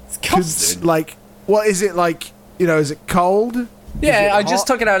you? It's custard. What is it like? Is it cold? Yeah, I just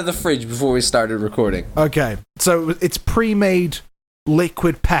took it out of the fridge before we started recording. Okay, so it's pre-made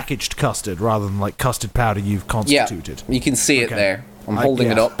liquid packaged custard rather than like custard powder you've constituted. Yeah, you can see it there. I'm holding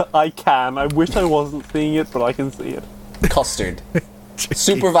it up. I can. I wish I wasn't seeing it, but I can see it. Custard.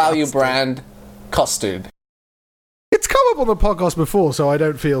 Super value brand custard. It's come up on the podcast before, so I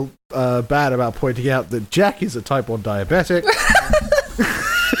don't feel bad about pointing out that Jack is a type 1 diabetic.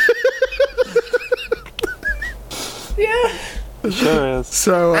 Yeah. It sure is.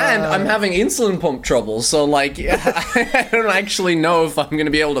 So, and I'm having insulin pump trouble, so I don't actually know if I'm going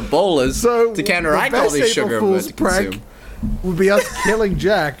to be able to bolus to counteract all this sugar I'm about to consume. Would be us killing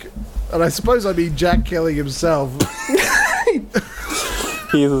Jack, and I suppose I mean Jack killing himself.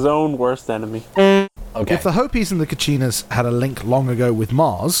 He is his own worst enemy. Okay. If the Hopis and the Kachinas had a link long ago with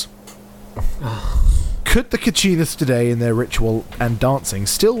Mars, could the Kachinas today in their ritual and dancing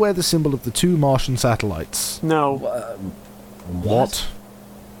still wear the symbol of the 2 Martian satellites? No. What?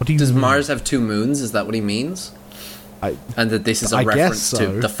 What do you Does mean? Mars have 2 moons? Is that what he means? And that this is a I reference guess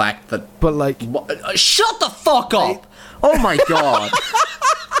so. to the fact that... But like... shut the fuck up! Oh my god.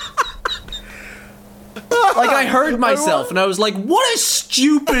 I heard myself and I was like, what a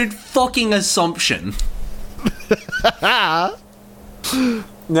stupid fucking assumption. Now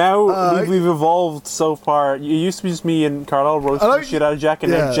we've evolved so far. It used to be just me and Carlisle roasting the shit out of Jack,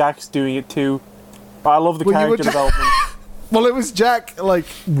 and now Jack's doing it too. I love the character development. Well, it was Jack,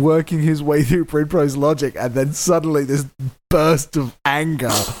 working his way through Prinpro's logic, and then suddenly this burst of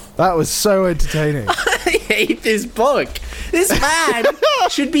anger. That was so entertaining. I hate this book. This man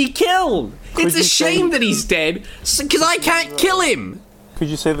should be killed. It's a shame that he's dead, because I can't kill him. Could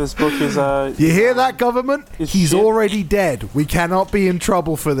you say this book is You hear that, government? He's already dead. We cannot be in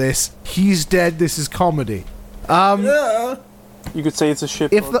trouble for this. He's dead. This is comedy. You could say it's a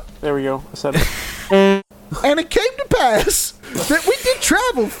shit book. There we go. I said it. And it came to pass that we did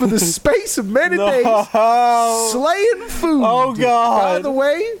travel for the space of many days, slaying food. Oh God! By the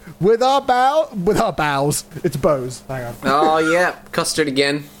way, with our bows, it's bows. Hang on. Oh yeah, custard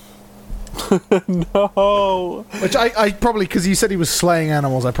again. No. Which I probably, because you said he was slaying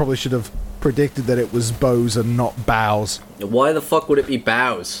animals, I probably should have predicted that it was bows and not bows. Why the fuck would it be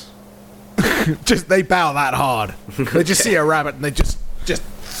bows? Just they bow that hard. They just see a rabbit and they just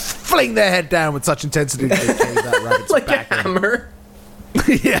fling their head down with such intensity that they cave that rabbit's like back a hammer.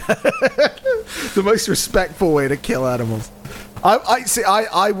 Yeah. The most respectful way to kill animals.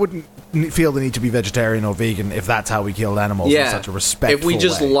 I wouldn't feel the need to be vegetarian or vegan if that's how we killed animals in such a respectful if we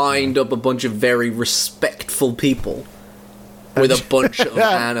just way. lined up a bunch of very respectful people with a bunch of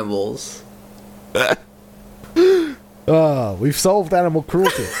animals. We've solved animal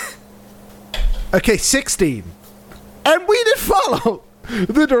cruelty. Okay, 16. And we did follow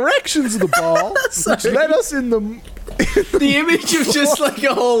the directions of the ball, which led us in the... The image of just a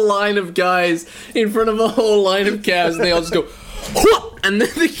whole line of guys in front of a whole line of cows, and they all just go, whoop! And then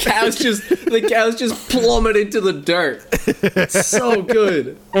the cows just plummet into the dirt. It's so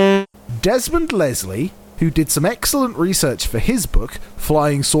good. Desmond Leslie, who did some excellent research for his book,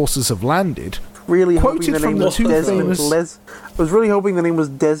 Flying Saucers Have Landed, really quoted from the 2 famous... I was really hoping the name was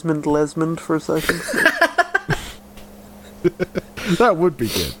Desmond Lesmond for a second. That would be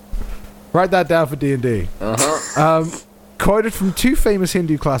good. Write that down for D&D. Quoted from 2 famous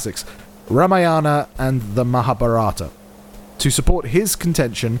Hindu classics, Ramayana and the Mahabharata, to support his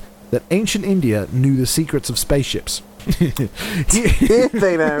contention that ancient India knew the secrets of spaceships.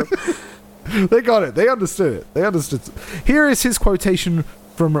 They know. They got it. They understood it. Here is his quotation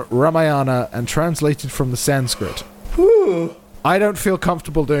from Ramayana and translated from the Sanskrit. I don't feel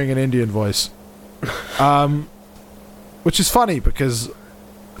comfortable doing an Indian voice. Which is funny because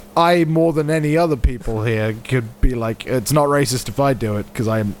I, more than any other people here, could be like, it's not racist if I do it because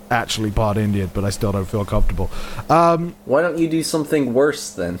I am actually part Indian, but I still don't feel comfortable. Why don't you do something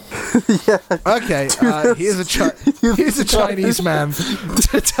worse then? Okay, here's a Chinese man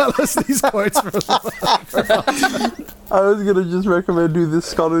to tell us these quotes for I was gonna just recommend do the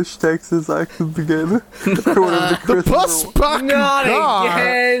Scottish Texas accent again. The bus buck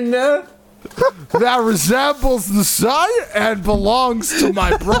again! that resembles the sun and belongs to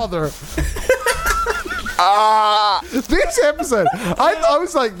my brother. This episode, I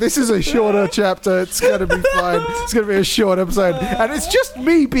was like, this is a shorter chapter. It's gonna be fine. It's gonna be a short episode, and it's just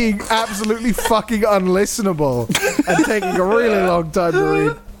me being absolutely fucking unlistenable and taking a really long time to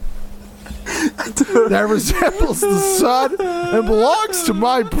read. That resembles the sun and belongs to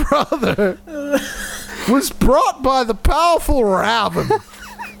my brother. Was brought by the powerful Raven.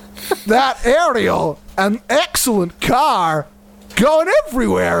 That Ariel, an excellent car, going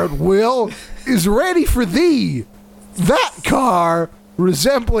everywhere at will, is ready for thee. That car,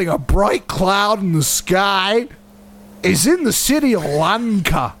 resembling a bright cloud in the sky, is in the city of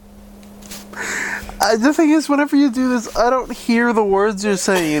Lanka. The thing is, whenever you do this, I don't hear the words you're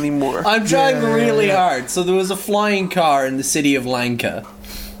saying anymore. I'm trying really hard. So there was a flying car in the city of Lanka.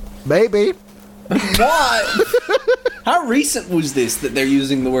 Maybe. What? How recent was this that they're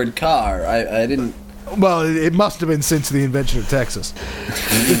using the word car? I didn't... Well, it must have been since the invention of Texas.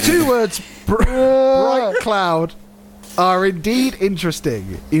 The two words, bright cloud, are indeed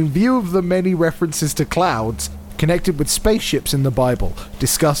interesting in view of the many references to clouds connected with spaceships in the Bible,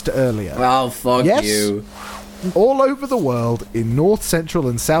 discussed earlier. Oh, fuck you. All over the world, in North, Central,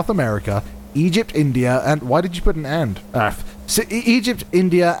 and South America, Egypt, India, and... Why did you put an and? Egypt,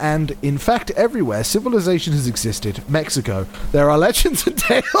 India, and, in fact, everywhere, civilization has existed. Mexico. There are legends and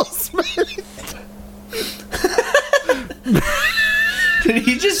tales. Did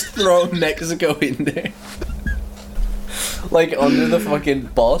he just throw Mexico in there? Like, under the fucking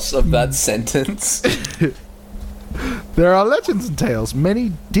boss of that sentence? There are legends and tales,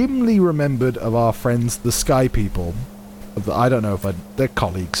 many dimly remembered, of our friends, the Sky People. I don't know if they're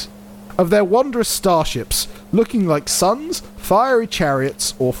colleagues. Of their wondrous starships, looking like suns, fiery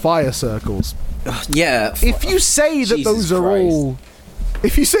chariots, or fire circles. Yeah. If you say that those are all...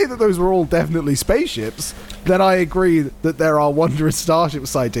 If you say that those were all definitely spaceships, then I agree that there are wondrous starship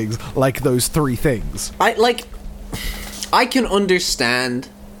sightings like those three things. I can understand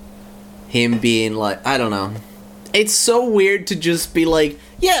him being like, I don't know. It's so weird to just be like,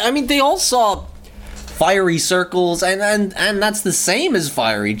 yeah, I mean, they all saw fiery circles, and that's the same as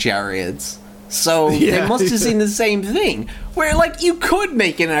fiery chariots. So they must have seen the same thing. Where, like, you could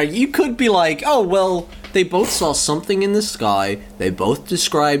make an argument. You could be like, oh, well, they both saw something in the sky. They both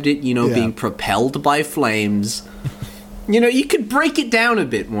described it, being propelled by flames. You could break it down a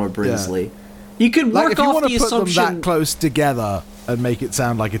bit more, Brinsley. Yeah. You could work off the assumption... If you want to put them that close together and make it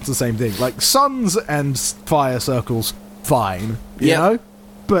sound like it's the same thing. Like, suns and fire circles, fine, you know?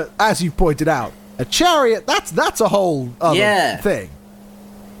 But as you pointed out, a chariot, that's a whole other thing.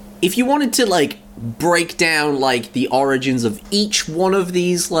 If you wanted to, like, break down, like, the origins of each one of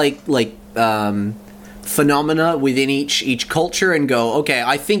these, phenomena within each culture and go, okay,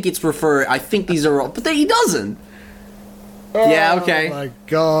 I think these are all... But then he doesn't. Yeah, okay. Oh my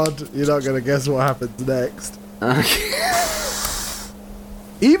god, you're not going to guess what happens next. Okay.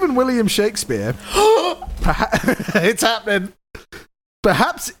 Even William Shakespeare... it's happening.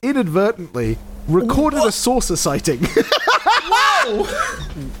 Perhaps inadvertently recorded a saucer sighting. Whoa!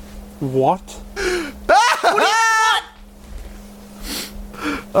 What?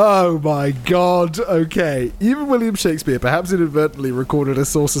 Oh my god, okay. Even William Shakespeare perhaps inadvertently recorded a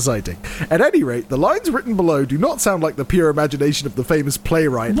saucer sighting. At any rate, the lines written below do not sound like the pure imagination of the famous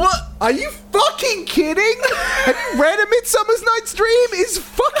playwright. What? Are you fucking kidding? Have you read A Midsummer's Night's Dream? It's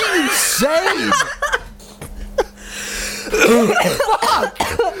fucking insane! Fuck!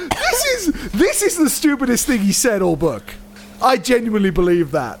 This is the stupidest thing he said all book. I genuinely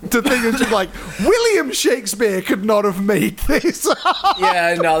believe that. To think it's just like, William Shakespeare could not have made this.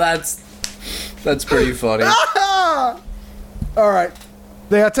 Yeah, no, that's pretty funny. Alright.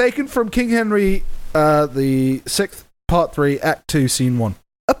 They are taken from King Henry the 6th, Part 3, Act 2, Scene 1.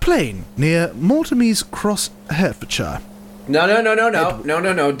 A plain near Mortimer's Cross, Herefordshire. No.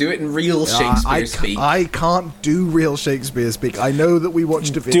 Do it in real Shakespeare speak. I can't do real Shakespeare speak. I know that we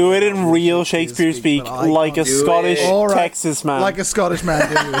watched a video. Do it in real Shakespeare speak, like a Scottish Texas man. Like a Scottish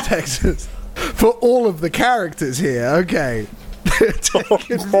man doing it in Texas. For all of the characters here, okay.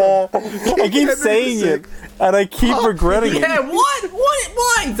 I keep saying it, and I keep regretting it. Yeah, what?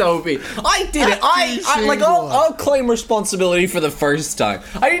 Why, Toby? I did it. I'll claim responsibility for the first time.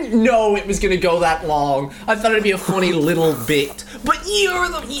 I didn't know it was going to go that long. I thought it'd be a funny little bit. But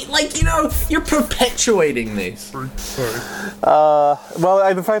you're perpetuating this. Well,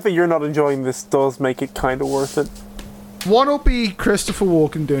 the fact that you're not enjoying this does make it kind of worth it. One will be Christopher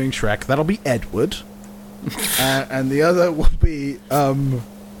Walken doing Shrek. That'll be Edward. And the other will be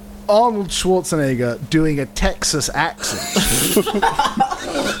Arnold Schwarzenegger doing a Texas accent.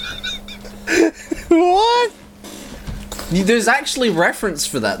 What? There's actually reference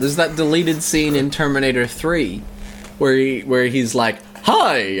for that. There's that deleted scene in Terminator 3 where he's like,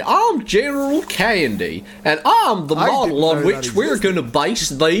 "Hi, I'm General Candy, and I'm the model on which we're going to base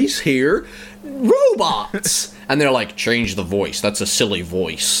these here robots." And they're like, "Change the voice. That's a silly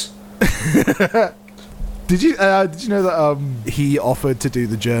voice." Did you know that he offered to do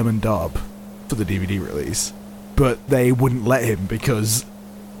the German dub for the DVD release, but they wouldn't let him because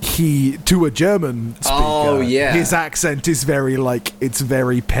to a German speaker, his accent is very it's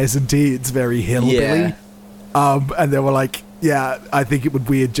very peasanty, it's very hillbilly. Yeah. And they were like, yeah, I think it would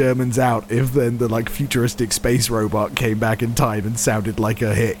weird Germans out if then the futuristic space robot came back in time and sounded like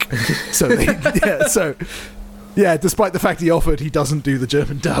a hick. Despite the fact he offered, he doesn't do the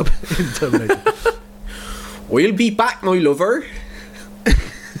German dub in Terminator. We'll be back, my lover.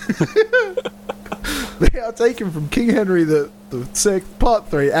 They are taken from King Henry the Sixth, Part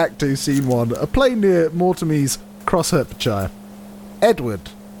 3, Act 2, Scene 1, a plain near Mortimer's, Cross Hertfordshire. Edward.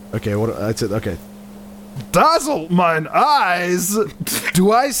 Okay, what I said. Okay. Dazzle mine eyes.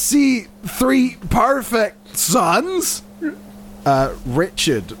 Do I see 3 perfect sons?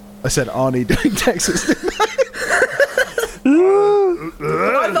 Richard. I said Arnie doing Texas, didn't I?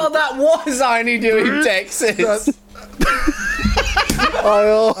 I thought that was Arnie doing Texas. I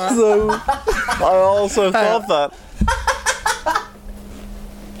also thought that.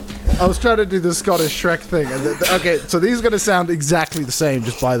 I was trying to do the Scottish Shrek thing. Okay, so these are going to sound exactly the same,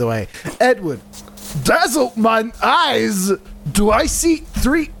 just by the way. Edward. Dazzle mine eyes. Do I see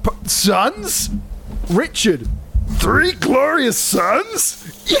 3 sons? Richard. 3 glorious sons?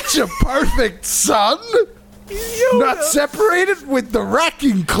 Each a perfect son? Not separated with the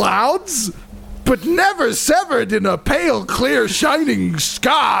racking clouds, but never severed in a pale, clear, shining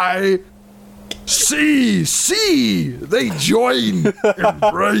sky. See, they join,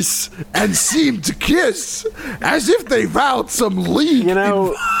 embrace, and seem to kiss, as if they vowed some league.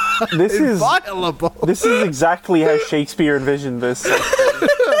 This is exactly how Shakespeare envisioned this.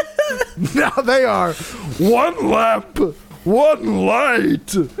 Now they are one lamp, one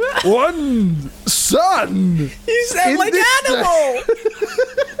light, one sun. You sound like animal.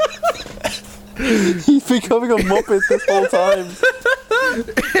 He's becoming a Muppet this whole time.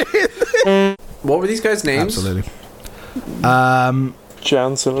 What were these guys' names? Absolutely.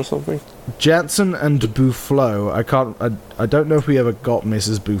 Jansen or something. Jansen and Buffalo. I don't know if we ever got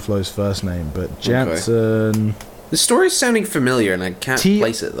Mrs. Buffalo's first name, but Jansen. Okay. The story's sounding familiar, and I can't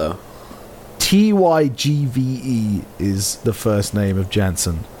place it though. Tygve is the first name of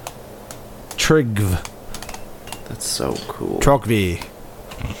Jansen. Trigv. That's so cool. Trogvi.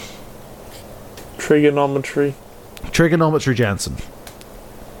 Trigonometry Jansen.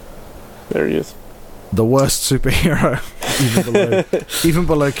 There he is. The worst superhero. even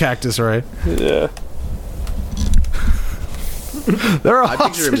below Cactus Ray. Yeah. There are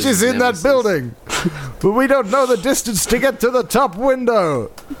hostages in that building, but we don't know the distance to get to the top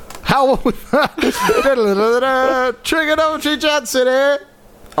window. How Trigonometry Jansen here.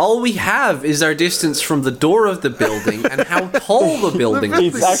 All we have is our distance from the door of the building and how tall the building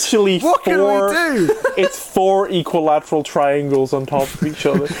is. It's actually what can we do? It's 4 equilateral triangles on top of each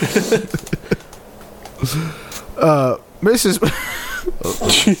other.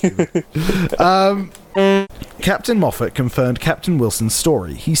 Captain Moffat confirmed Captain Wilson's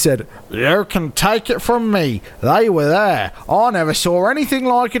story. He said, "You can take it from me. They were there. I never saw anything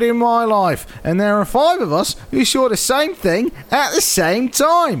like it in my life. And there are 5 of us who saw the same thing at the same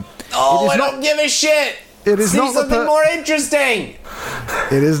time." Oh, I don't give a shit. It is not something more interesting.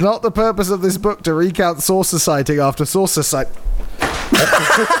 It is not the purpose of this book to recount saucer sighting after saucer sight.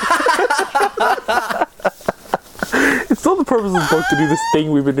 It's not the purpose of the book to do this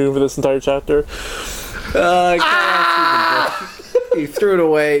thing we've been doing for this entire chapter. He threw it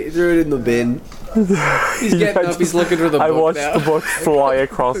away. He threw it in the bin. He's getting up. He's looking for the book. I watched the book fly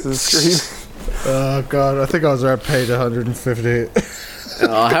across his screen. Oh god, I think I was around page 150.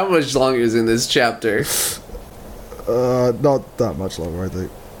 How much longer is in this chapter? Not that much longer, I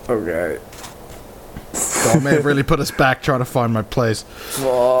think. Okay. God, it may have really put us back trying to find my place.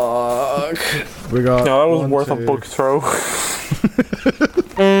 Fuck. We got. No, that was worth a book throw.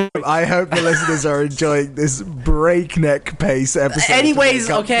 I hope the listeners are enjoying this breakneck pace episode. Anyways,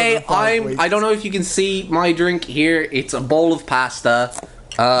 okay, I don't know if you can see my drink here. It's a bowl of pasta.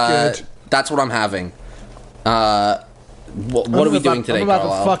 Good. That's what I'm having. What are we doing today, Carlisle? I'm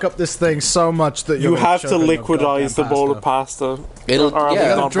about to fuck up this thing so much that you have to liquidize the bowl of pasta. Drink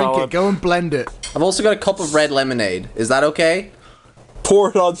it. Go and blend it. I've also got a cup of red lemonade. Is that okay? Pour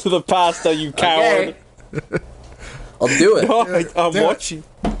it onto the pasta, you coward. Okay. I'll do it. No, I'm watching.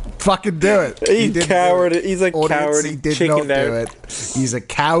 Fucking do it. He's a coward. He's a coward. He did not do it. He's a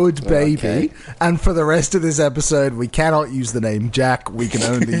coward baby. Okay. And for the rest of this episode, we cannot use the name Jack. We can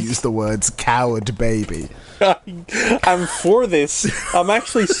only use the words coward baby. I'm for this. I'm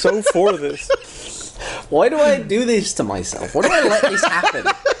actually so for this. Why do I do this to myself? Why do I let this happen?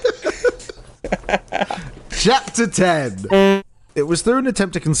 Chapter 10. It was through an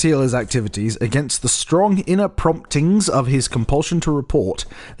attempt to conceal his activities against the strong inner promptings of his compulsion to report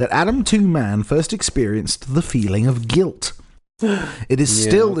that Adam 2 Man first experienced the feeling of guilt. It is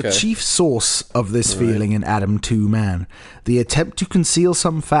still the chief source of this feeling in Adam 2 Man. The attempt to conceal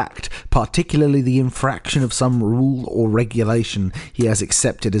some fact, particularly the infraction of some rule or regulation he has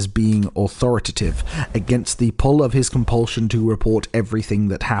accepted as being authoritative, against the pull of his compulsion to report everything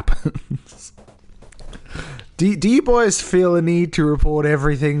that happens. Do you boys feel a need to report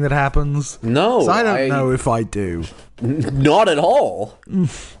everything that happens? No. I don't know if I do. Not at all.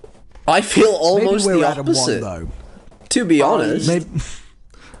 I feel almost the opposite. Adam 1, though. To be honest.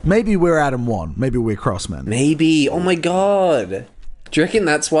 Maybe we're Adam 1. Maybe we're Crossmen. Maybe. Oh my god. Do you reckon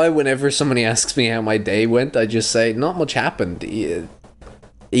that's why whenever somebody asks me how my day went, I just say, not much happened.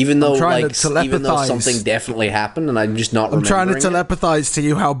 Even though something definitely happened and I'm just not remembering. I'm trying to telepathize to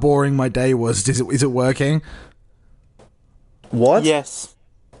you how boring my day was. Is it working? What? Yes.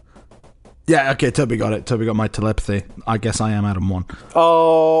 Yeah, okay, Toby got it. Toby got my telepathy. I guess I am Adam 1.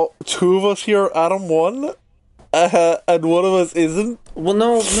 Oh, two of us here are Adam 1? And one of us isn't? Well,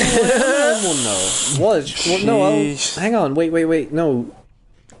 no, Adam 1, no. Hang on, wait, no.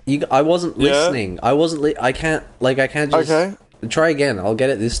 I wasn't listening. I can't just... Okay. Try again. I'll get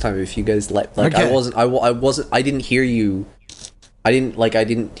it this time if you guys let... Okay. I didn't hear you... I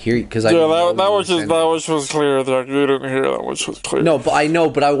didn't hear you because I... Yeah, that which was clear. That you didn't hear that which was clear. No, but I know,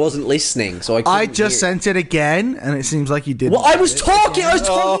 but I wasn't listening, so I just sent it again, and it seems like you didn't. Well, I was talking to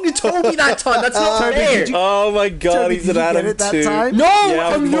Toby that time. That's not fair. Oh my god, Toby, he's an Adam 2. That time? No, yeah,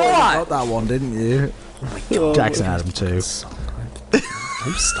 I'm not. You got that one, didn't you? Oh my god. Jackson Adam 2.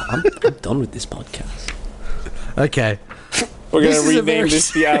 I'm done with this podcast. Okay. We're going to rename this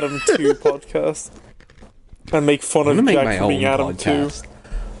the Adam 2 podcast. And make fun of Jack for being Adam 2.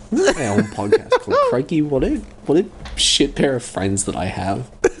 My own podcast called Crikey. What a shit pair of friends that I have.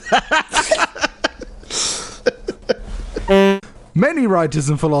 Many writers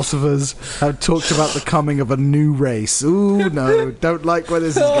and philosophers have talked about the coming of a new race. Ooh, no, don't like where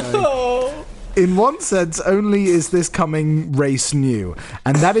this is going. In one sense, only is this coming race new,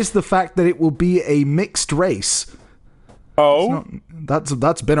 and that is the fact that it will be a mixed race. Oh?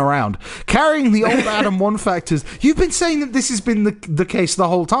 That's been around. Carrying the old Adam 1 factors. You've been saying that this has been the case the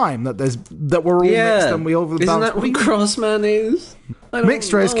whole time, that we're all mixed and we all balance. Isn't that what Crossman is?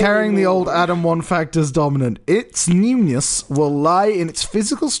 Mixed race carrying the old Adam 1 factors dominant. Its newness will lie in its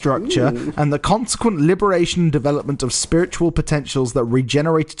physical structure and the consequent liberation and development of spiritual potentials that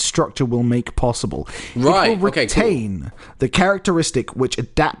regenerated structure will make possible. Right. It will retain the characteristic which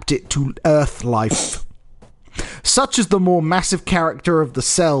adapt it to Earth life, such as the more massive character of the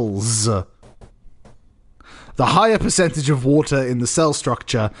cells. The higher percentage of water in the cell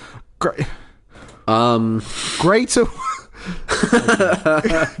structure. Greater...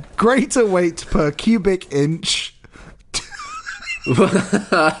 greater weight per cubic inch. What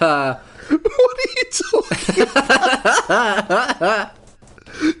are you talking about?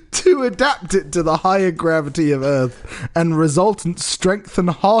 To adapt it to the higher gravity of Earth and resultant strength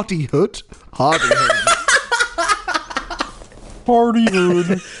and hardihood. Hardihood.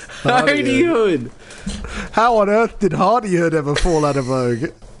 How on earth did hardihood ever fall out of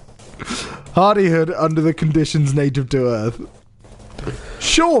vogue? Hardihood under the conditions native to Earth.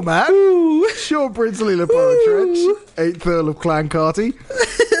 Sure, man. Ooh. Sure, Brinsley Laportridge, 8th Earl of Clancarty.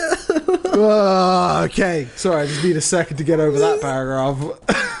 Okay. Sorry, I just need a second to get over that paragraph.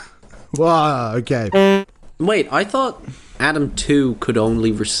 Okay. Wait, I thought Adam 2 could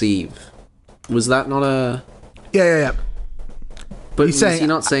only receive. Was that not a... Yeah. But is he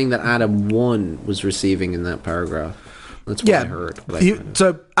not saying that Adam 1 was receiving in that paragraph? That's what I heard.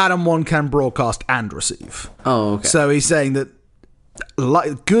 So Adam 1 can broadcast and receive. Oh, okay. So he's saying that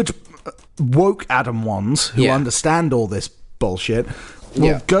good woke Adam 1s who understand all this bullshit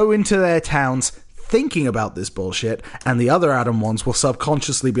will go into their towns thinking about this bullshit, and the other Adam 1s will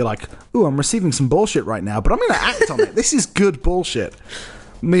subconsciously be like, ooh, I'm receiving some bullshit right now, but I'm going to act on it. This is good bullshit.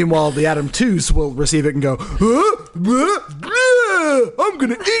 Meanwhile, the Adam 2s will receive it and go, I'm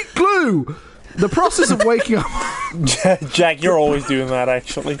going to eat glue. The process of waking up... Jack, you're always doing that,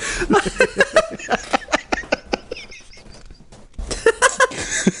 actually.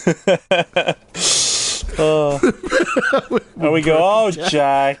 There we go. Oh,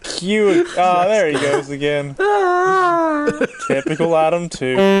 Jack, you... Oh, there he goes again. Typical Adam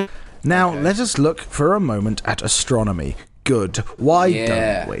 2. Now, let us look for a moment at astronomy. Good. Why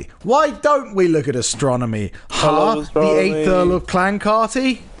don't we? Why don't we look at astronomy? Hello, astronomy. The 8th Earl of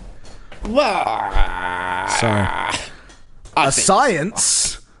Clancarty? Sorry. A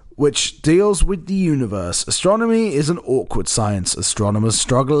science which deals with the universe. Astronomy is an awkward science. Astronomers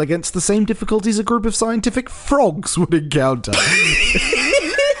struggle against the same difficulties a group of scientific frogs would encounter.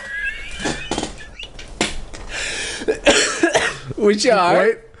 Which are...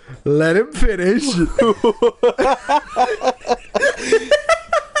 Wait, let him finish.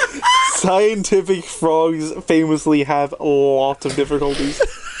 Scientific frogs famously have lots of difficulties.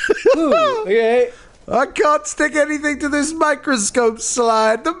 Ooh, okay. I can't stick anything to this microscope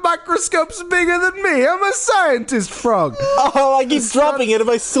slide. The microscope's bigger than me. I'm a scientist frog. Oh, I keep dropping it in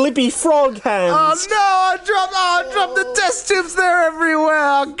my slippy frog hands. Oh no, I dropped the test tubes there everywhere.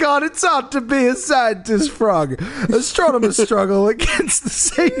 Oh god, it's hard to be a scientist frog. Astronomers struggle against the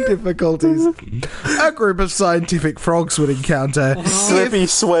same difficulties a group of scientific frogs would encounter. Slippy,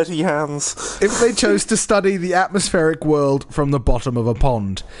 sweaty hands. If they chose to study the atmospheric world from the bottom of a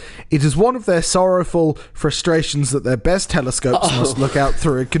pond. It is one of their sorrowful frustrations that their best telescopes must look out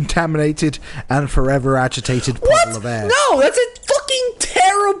through a contaminated and forever agitated puddle of air. No, that's a fucking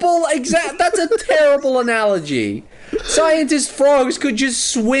terrible that's a terrible analogy. Scientist frogs could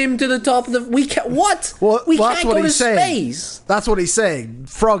just swim to the top of the... We can't... What? Well, we that's can't what go to he's saying. space. That's what he's saying.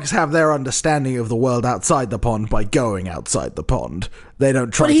 Frogs have their understanding of the world outside the pond by going outside the pond. They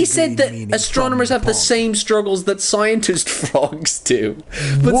don't try But to he said that meaning astronomers from have the pond. same struggles that scientist frogs do.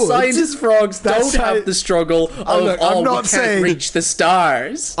 But Would? scientist frogs That's don't how- have the struggle of, look, I'm we not can't saying- reach the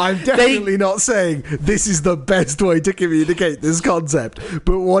stars. I'm definitely not saying this is the best way to communicate this concept,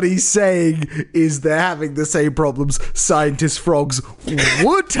 but what he's saying is they're having the same problems scientist frogs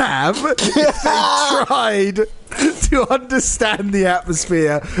would have if they tried to understand the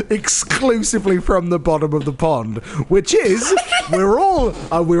atmosphere exclusively from the bottom of the pond, which is we're all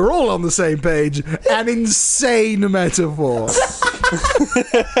on the same page. An insane metaphor.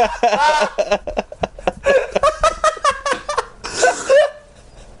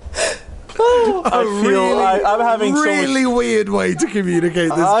 I'm having really weird way to communicate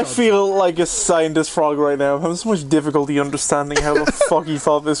this. I feel like a scientist frog right now. I'm having so much difficulty understanding how the fuck he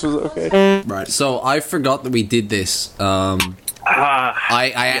thought this was okay. Right. So I forgot that we did this. I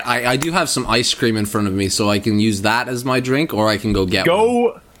do have some ice cream in front of me, so I can use that as my drink, or I can go get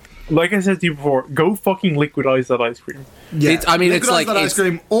one. Like I said to you before, go fucking liquidize that ice cream. Yeah, it's like ice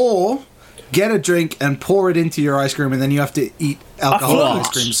cream, or get a drink and pour it into your ice cream, and then you have to eat alcoholic ice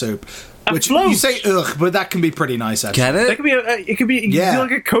cream soup. Which you say ugh, but that can be pretty nice. Actually, get it? That could be it could be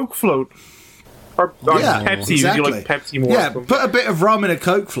like a Coke float, or Pepsi. Exactly. You like Pepsi more. Yeah, put a bit of rum in a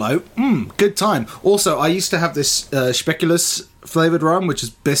Coke float. Good time. Also, I used to have this speculous flavored rum, which is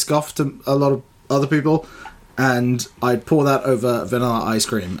Biscoff to a lot of other people, and I'd pour that over vanilla ice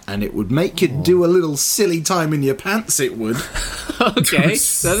cream, and it would make it do a little silly time in your pants. It would. Okay,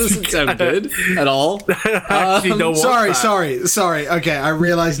 that doesn't sound good at all. Sorry. Okay, I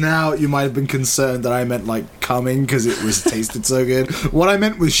realise now you might have been concerned that I meant like coming because it was tasted so good. What I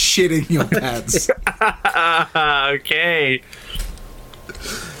meant was shitting your pants. Okay.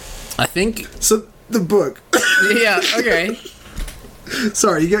 I think so. The book. Yeah. Okay.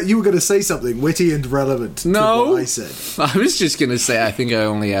 Sorry, you were going to say something witty and relevant to what I said. I was just going to say I think I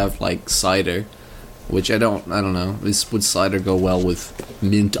only have like cider, which I don't know. Would cider go well with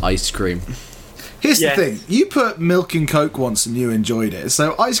mint ice cream? Here's the thing. You put milk in Coke once and you enjoyed it.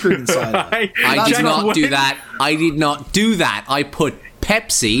 So ice cream and cider. I did not do that. I did not do that. I put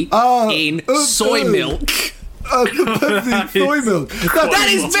Pepsi in soy milk. The soy milk. That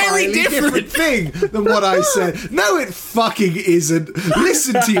is very different thing than what I said. No, it fucking isn't.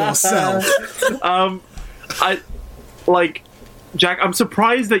 Listen to yourself. Jack, I'm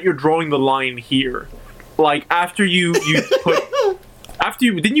surprised that you're drawing the line here. Like after you put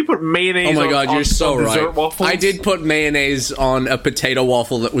Didn't you put mayonnaise? Oh my god, you're so right. Waffles? I did put mayonnaise on a potato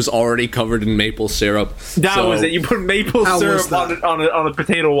waffle that was already covered in maple syrup. That was it. You put maple syrup on a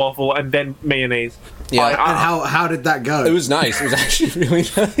potato waffle and then mayonnaise. Yeah. And how did that go? It was nice. It was actually really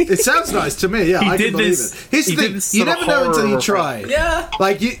nice. It sounds nice to me. Yeah, I can believe it. Here's the thing: you never know until you try. Yeah.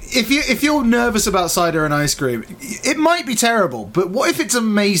 Like if you're nervous about cider and ice cream, it might be terrible. But what if it's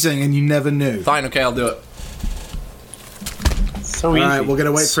amazing and you never knew? Fine. Okay, I'll do it. So easy. All right, we're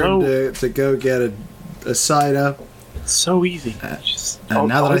gonna wait for him to go get a cider. So easy. And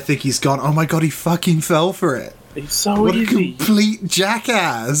now that I think he's gone, oh my god, he fucking fell for it. It's so what easy. A complete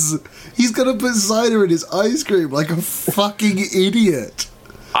jackass. He's gonna put cider in his ice cream like a fucking idiot.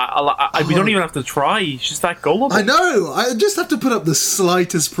 We don't even have to try. He's just that gullible. I know. I just have to put up the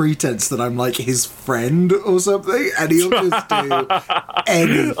slightest pretense that I'm like his friend or something, and he'll just do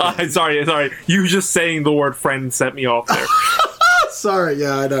anything. Sorry. You just saying the word friend set me off there. Sorry,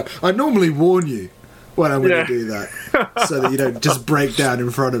 yeah, I know. I normally warn you when I'm going to do that, so that you don't just break down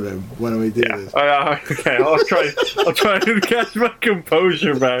in front of him when we do this. Okay, I'll try to catch my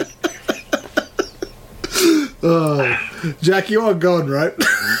composure back. Jack, you are gone, right?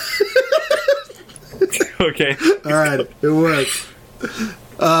 Okay. All right, it worked.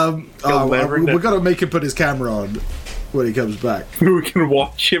 We've got to make him put his camera on when he comes back. We can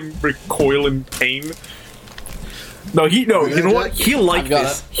watch him recoil in pain. No, you know what? He'll like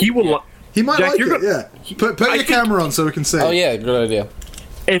this. He will. He might Jack, like it. Yeah. Put your camera on so we can see. Oh yeah, good idea.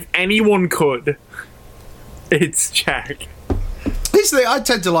 If anyone could, it's Jack. Basically, I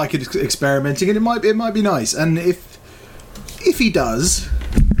tend to like experimenting, and it might be nice. And if he does,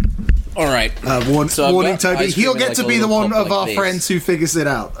 all right. Warning, Toby. He'll get to be the one of our friends who figures it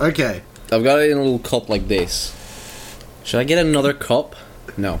out. Okay. I've got it in a little cup like this. Should I get another cup?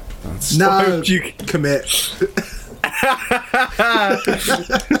 No. No. Commit.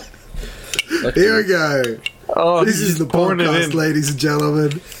 Here we go. Oh, this is the podcast, ladies and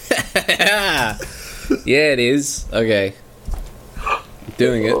gentlemen. Yeah, it is. Okay.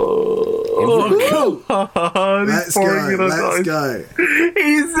 Doing it. Let's go. It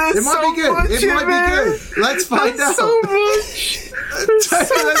might be good. It might be good. Let's find out. So much. Let's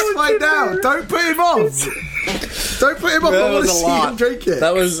find out. Don't put him off. Don't put him off. I want to see him drink it.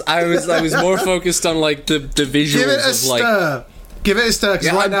 I was more focused on like the visuals. Give it a stir. Give it a stir,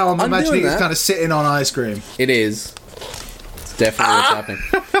 because right now I'm imagining it's kind of sitting on ice cream. It is. It's definitely what's happening.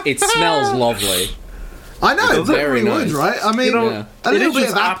 It smells lovely. I know, it's very nice. Right? I mean, a little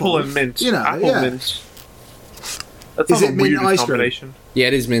bit of apple and mint. Mint. That's is it mint weird ice combination. cream? Yeah,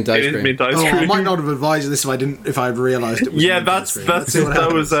 it is mint ice cream. It is mint ice cream. I might not have advised this if I had realised it was mint ice cream.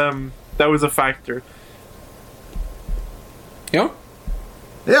 That was a factor. Yeah?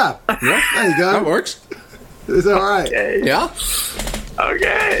 Yeah. There you go. That works. It's alright. Okay. Yeah?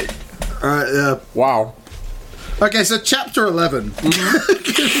 Okay. Alright, yeah. Wow. Okay, so chapter 11.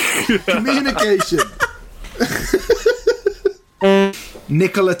 Communication.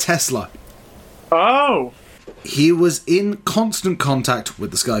 Nikola Tesla. Oh. He was in constant contact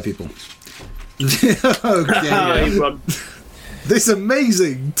with the Sky People. Okay. This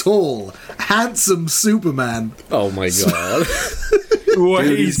amazing, tall, handsome Superman. Oh my god.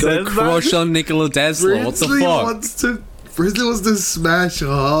 Dude, he's got a crush on Nikola Tesla. What the fuck? Frizzly wants to smash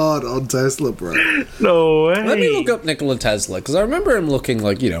hard on Tesla, bro. No way. Let me look up Nikola Tesla, because I remember him looking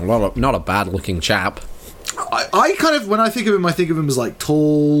like, not a bad-looking chap. I kind of, when I think of him as like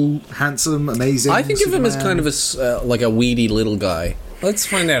tall, handsome, amazing. I think Superman. Of him as kind of like a weedy little guy. Let's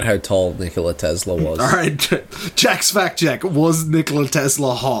find out how tall Nikola Tesla was. All right, Jack's fact check. Was Nikola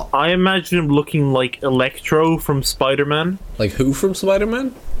Tesla hot? I imagine him looking like Electro from Spider-Man. Like who from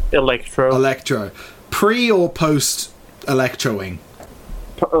Spider-Man? Electro. Pre or post Electroing?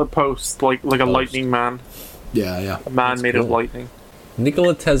 Post, like a lightning man. Yeah. A man That's made cool. of lightning.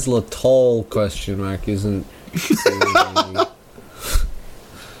 Nikola Tesla tall ? Isn't.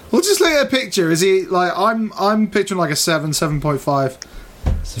 We'll just look at a picture. Is he like I'm picturing like a 7.5.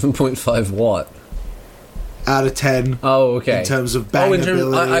 7.5 what? Out of 10. Oh, okay. In terms of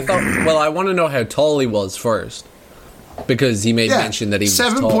bangability. I thought. Well, I want to know how tall he was first, because he made mention that he was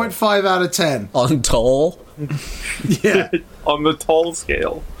 7.5 out of 10 on tall. Yeah, on the tall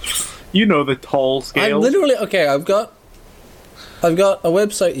scale. You know the tall scale. I'm literally okay. I've got a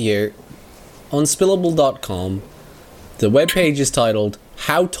website here, unspillable.com. The webpage is titled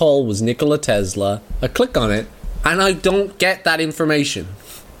 "How Tall Was Nikola Tesla?" I click on it, and I don't get that information.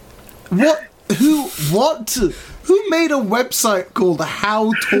 What? Who? What? Who made a website called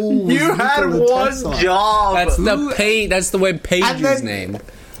 "How Tall Was You had Nikola one Tesla? job. That's the page. That's the web page's name.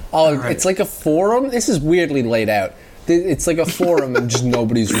 Oh, right. It's like a forum. This is weirdly laid out. it's like a forum and just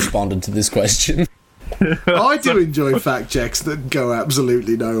nobody's responded to this question. I do enjoy fact checks that go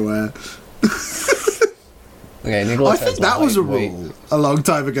absolutely nowhere. Okay, Nicholas. I think that was a rule a long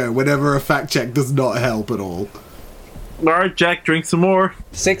time ago. Whenever a fact check does not help at all. All right, Jack, drink some more.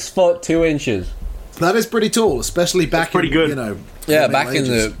 6 foot 2 inches. That is pretty tall, especially back pretty in good. You know. Yeah,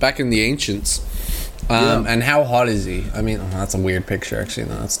 back in the ancients. And how hot is he? I mean, that's a weird picture. Actually,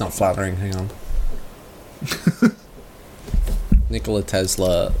 no, that's not flattering. Hang on. Nikola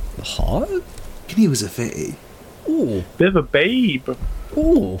Tesla, hot? He was a fitty. Ooh, bit of a babe.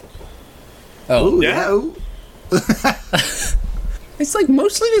 Ooh. Oh Ooh, yeah. It's like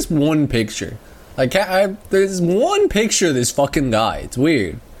mostly this one picture. There's one picture of this fucking guy. It's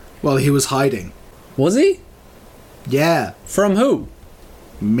weird. Well, he was hiding. Was he? Yeah. From who?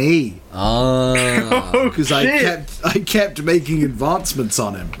 Me. Because shit. I kept making advancements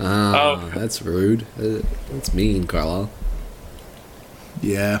on him. That's rude. That's mean, Carlisle.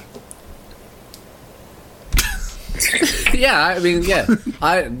 Yeah. Yeah, I mean, yeah.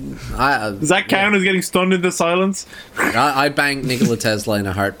 Does that count as getting stunned into silence? I banged Nikola Tesla in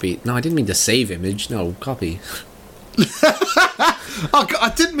a heartbeat. No, I didn't mean to save image. No, copy.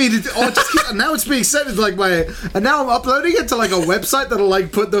 I didn't mean to. Now it's being sent as like and now I'm uploading it to like a website that'll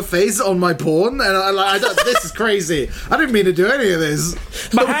like put the face on my porn, and this is crazy. I didn't mean to do any of this.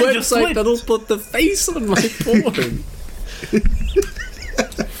 The website that'll put the face on my porn.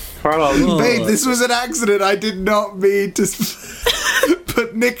 Babe, this was an accident. I did not mean to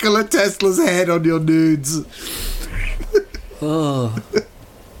put Nikola Tesla's head on your nudes.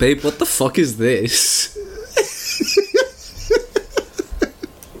 Babe, what the fuck is this?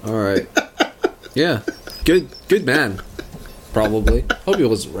 Alright. Yeah. Good man. Probably. Hope he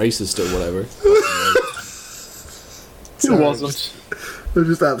wasn't racist or whatever. He wasn't. I've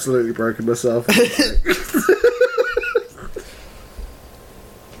just absolutely broken myself.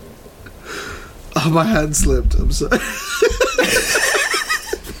 Oh, my hand slipped. I'm sorry.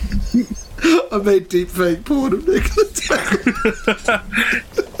 I made deepfake porn of Nikola Tesla.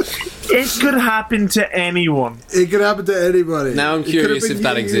 It could happen to anyone. It could happen to anybody. Now I'm curious if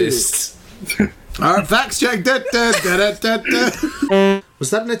that exists. Alright, facts check. Was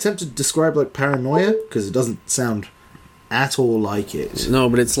that an attempt to describe like paranoia? Because it doesn't sound at all like it. No,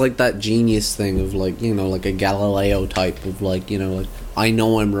 but it's like that genius thing of like, you know, like a Galileo type of like, you know, like I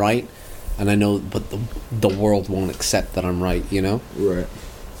know I'm right. And I know, but the world won't accept that I'm right, you know? Right.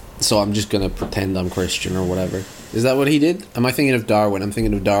 So I'm just going to pretend I'm Christian or whatever. Is that what he did? Am I thinking of Darwin? I'm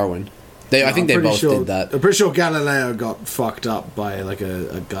thinking of Darwin. I think they both did that. I'm pretty sure Galileo got fucked up by like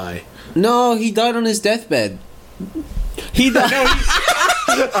a guy. No, he died on his deathbed. He died...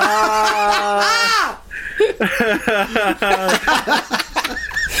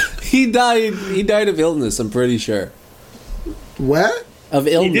 He died of illness, I'm pretty sure. Where? Of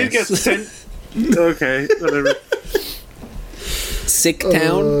illness. He did get sent. Okay, whatever. Sick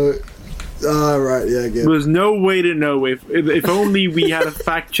town. Right, yeah, again. There's no way to know if only we had a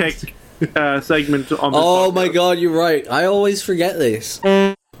fact check segment on this. Oh my god, you're right. I always forget this.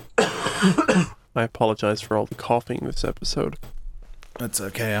 I apologize for all the coughing this episode. That's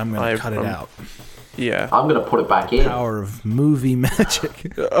okay. I'm gonna cut it out. Yeah, I'm gonna put it back in. Power of movie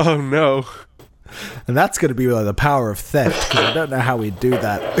magic. Oh no. And that's going to be like the power of theft, because I don't know how we do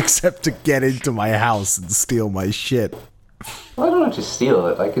that except to get into my house and steal my shit. Well, I don't have to steal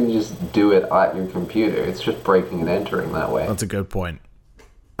it. I can just do it at your computer. It's just breaking and entering that way. That's a good point.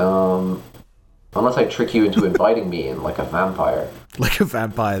 Unless I trick you into inviting me in like a vampire. Like a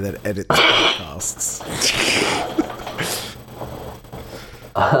vampire that edits podcasts.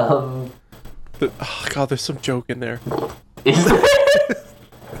 Oh god, there's some joke in there. Is there?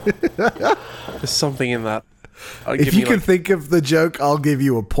 There's something in that. If you can think of the joke, I'll give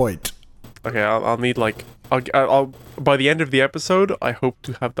you a point. Okay, I'll need like I'll by the end of the episode, I hope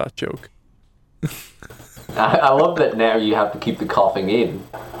to have that joke. I love that now you have to keep the coughing in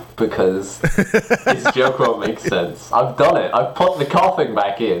because this joke won't make sense. I've done it. I've put the coughing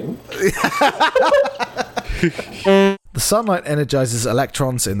back in. The sunlight energizes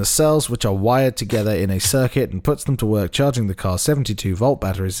electrons in the cells, which are wired together in a circuit, and puts them to work charging the car's 72-volt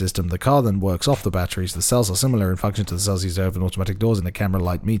battery system. The car then works off the batteries. The cells are similar in function to the cells used to open automatic doors in the camera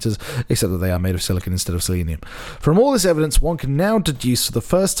light meters, except that they are made of silicon instead of selenium. From all this evidence, one can now deduce for the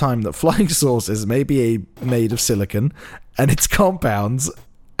first time that flying saucers may be made of silicon, and its compounds,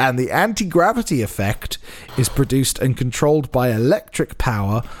 and the anti-gravity effect is produced and controlled by electric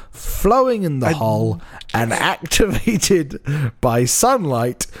power flowing in the hull and activated by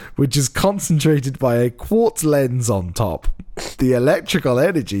sunlight, which is concentrated by a quartz lens on top. The electrical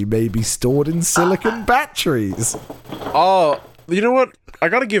energy may be stored in silicon batteries. Oh, you know what? I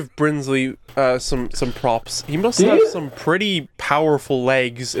gotta give Brinsley some props. He must have some pretty powerful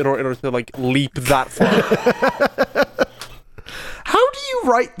legs in order to like leap that far. How do you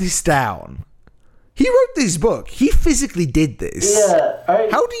write this down? He wrote this book. He physically did this. Yeah.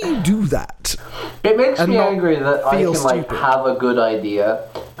 How do you do that? It makes me angry that I can stupid. have a good idea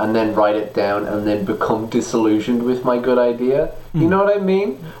and then write it down and then become disillusioned with my good idea. You know what I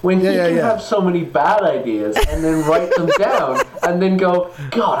mean? When he can have so many bad ideas and then write them down and then go,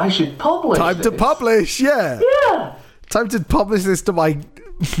 God, I should publish Time to publish, yeah. Time to publish this to my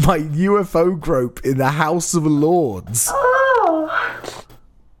UFO group in the House of Lords.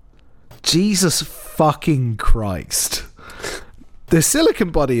 Jesus fucking Christ. The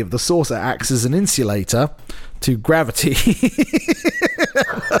silicon body of the saucer acts as an insulator to gravity.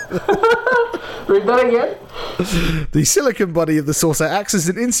 Read that again. The silicon body of the saucer acts as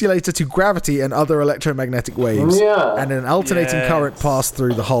an insulator to gravity and other electromagnetic waves. And an alternating current passed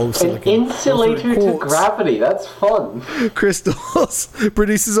through the whole silicon. An insulator to gravity. That's fun. Crystals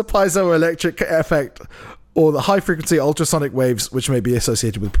produces a piezoelectric effect or the high-frequency ultrasonic waves, which may be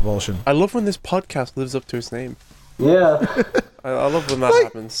associated with propulsion. I love when this podcast lives up to its name. Yeah. I love when that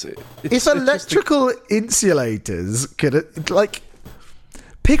happens. If electrical insulators could, like,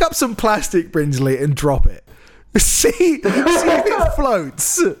 pick up some plastic, Brinsley, and drop it. See if it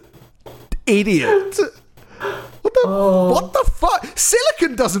floats. Idiot. What the fuck?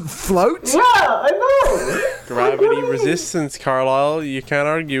 Silicon doesn't float. Yeah, I know. Gravity resistance, Carlisle. You can't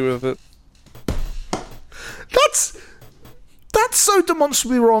argue with it. That's so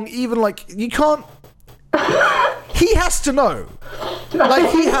demonstrably wrong. Even like you can't. He has to know. Like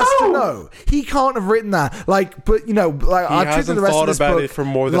he has to know. He can't have written that. Like, but you know, like I've hasn't the rest thought of this about book, it for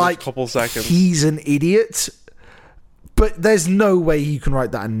more than like, a couple seconds. He's an idiot. But there's no way you can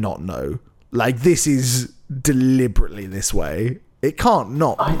write that and not know. Like this is deliberately this way. It can't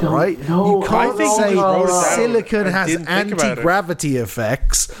not be, right? You can't say silicon has anti-gravity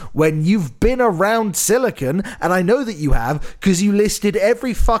effects when you've been around silicon, and I know that you have, because you listed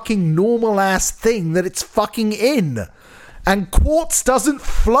every fucking normal-ass thing that it's fucking in. And quartz doesn't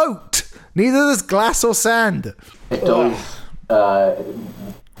float. Neither does glass or sand. It does.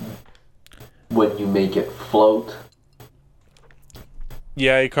 When you make it float.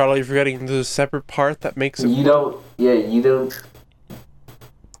 Yeah, Carla, you're forgetting the separate part that makes it... We don't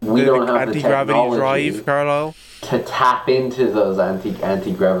have the anti-gravity drive, Carlisle, to tap into those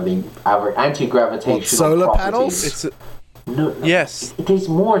anti-gravitational solar properties. panels. No, yes. There's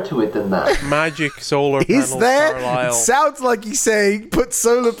more to it than that. Magic solar panels. Is there? Carlisle. It sounds like he's saying put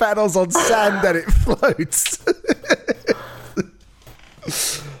solar panels on sand and it floats.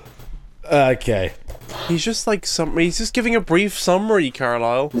 Okay. He's just like he's just giving a brief summary,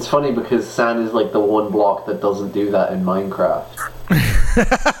 Carlisle. It's funny because sand is like the one block that doesn't do that in Minecraft.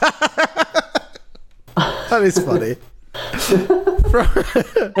 That is funny.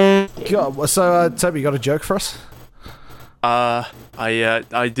 God, so Toby, you got a joke for us? I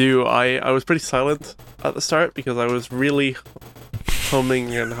do. I was pretty silent at the start because I was really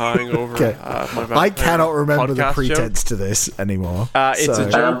humming and hawing over my vampire I cannot remember the pretense joke to this anymore. It's a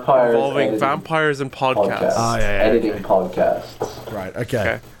joke involving vampires and podcasts. Oh, yeah, editing okay. podcasts. Right,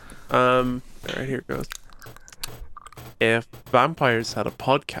 okay. Alright, here it goes. If vampires had a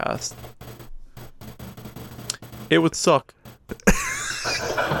podcast, it would suck.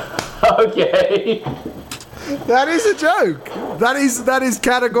 Okay. That is a joke. That is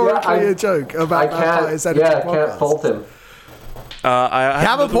categorically a joke about vampires and I can't fault him. I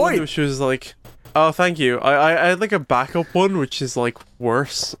have a point. Which was like, oh, thank you. I had like a backup one, which is like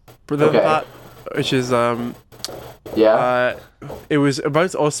worse than that, which is it was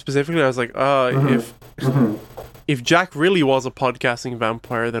about us specifically. I was like, if Jack really was a podcasting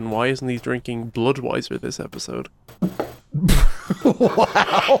vampire, then why isn't he drinking Bloodweiser this episode?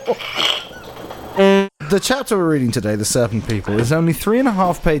 Wow. The chapter we're reading today, The Serpent People, is only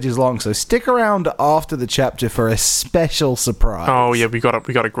 3.5 pages long, so stick around after the chapter for a special surprise. Oh yeah, we got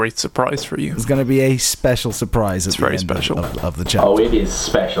a great surprise for you. There's going to be a special surprise at the end of the chapter. Oh, it is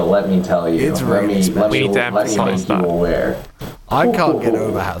special, let me tell you. It's really special. Let me make you aware. I can't get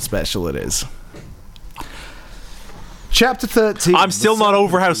over how special it is. Chapter 13. I'm still not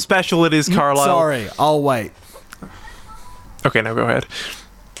over how special it is, Carlisle. Sorry, I'll wait. Okay, now go ahead.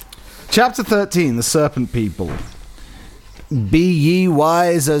 Chapter 13, The Serpent People. Be ye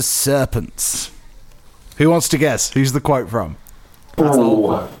wise as serpents. Who wants to guess? Who's the quote from?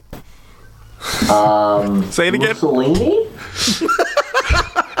 Oh. Say it again. Mussolini?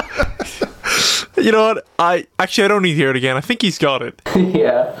 You know what? I don't need to hear it again. I think he's got it.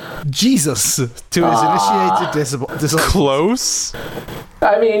 Yeah. Jesus to his initiated discipline. Close.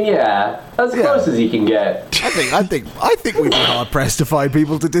 I mean, yeah, as close as you can get. I think we'd be hard pressed to find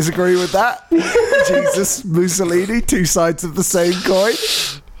people to disagree with that. Jesus, Mussolini, two sides of the same coin.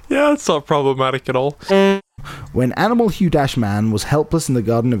 Yeah, it's not problematic at all. When animal Hugh-Man was helpless in the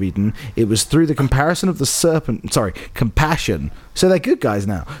Garden of Eden, it was through the compassion of the serpent. Compassion. So they're good guys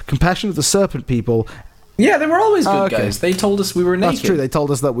now. Compassion of the serpent people. Yeah, they were always good guys. They told us we were naked. That's true. They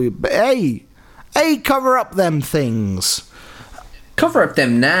told us that we. Hey, cover up them things. Cover up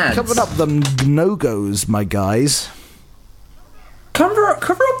them nads. Cover up them no-goes, my guys. Cover up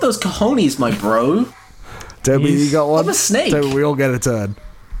those cojones, my bro. Toby, you got one? I'm a snake. Toby, we all get a turn.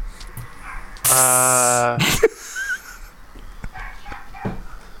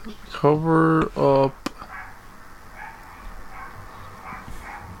 Cover up.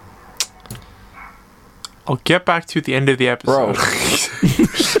 I'll get back to the end of the episode. Bro.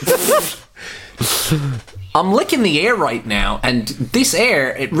 I'm licking the air right now, and this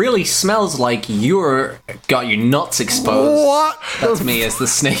air, it really smells like got your nuts exposed. What? That's me as the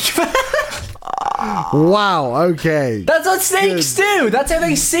snake. Wow, okay. That's what snakes do. That's how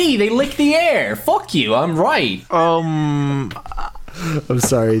they see. They lick the air. Fuck you, I'm right. I'm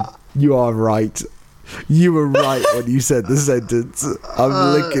sorry. You are right. You were right when you said the sentence.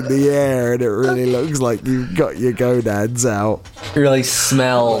 I'm licking the air, and it really looks like you've got your gonads out. It really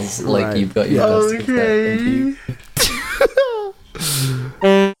smells like you've got your okay.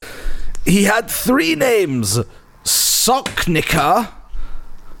 He had 3 names: Socknicker,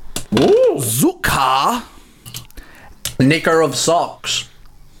 Zuka, Knicker of socks.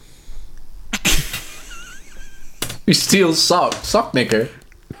 You steal socks. Sock knicker.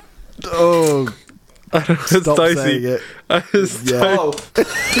 Oh. It's dicey. It. That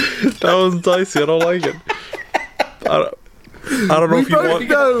was dicey. I don't like it. I don't know if you want.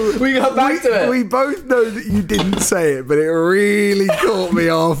 We got back to it. We both know that you didn't say it, but it really caught me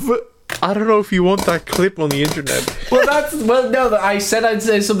off. I don't know if you want that clip on the internet. No. I said I'd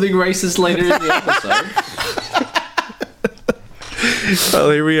say something racist later in the episode.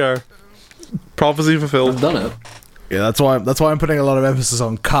 Well, here we are. Prophecy fulfilled. I've done it. Yeah, that's why I'm putting a lot of emphasis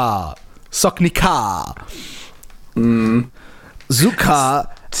on car. Soknika, Zuka,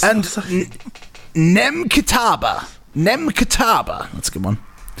 and Nemkitaba. That's a good one.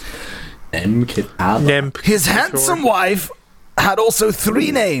 Nemkitaba. His handsome wife had also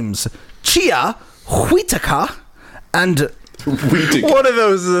 3 names: Chia, Huitaka, and one of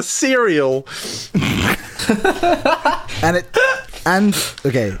those is a cereal.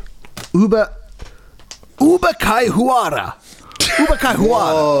 Uba Kaihuara.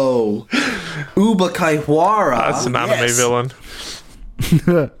 Whoa. Uba Kaihuara. That's an anime villain.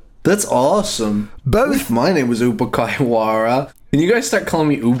 That's awesome. Both. If my name was Uba Kaihuara. Can you guys start calling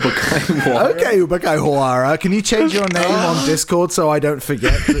me Uba Kaihuara? Okay, Uba Kaihuara. Can you change your name on Discord so I don't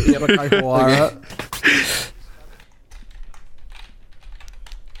forget that Uba Kaihuara?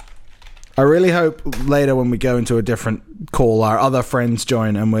 I really hope later when we go into a different call, our other friends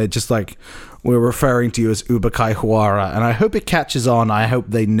join and we're just like, we're referring to you as Uba Kaihuara, and I hope it catches on. I hope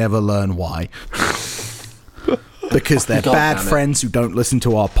they never learn why. Because they're bad friends who don't listen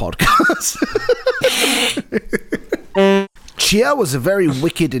to our podcast. Chia was a very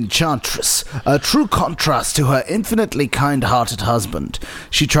wicked enchantress, a true contrast to her infinitely kind-hearted husband.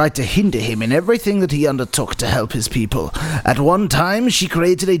 She tried to hinder him in everything that he undertook to help his people. At one time, she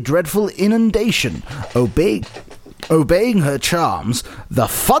created a dreadful inundation, obeying her charms, the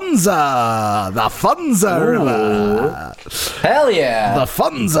Funza River. Hell yeah. The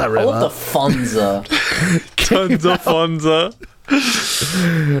Funza River. I love the Funza. Tons of Funza.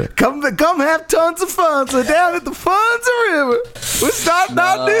 Come have tons of Funza down at the Funza River. We're starting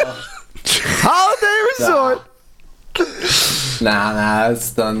our new holiday resort. Nah,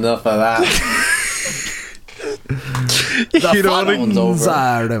 it's enough of that. You don't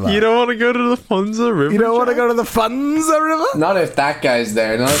want to go to the Funza River? You don't want to go to the Funza River? Not if that guy's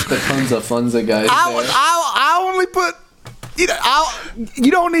there. Not if the tons of Funza guys there. I'll only put... You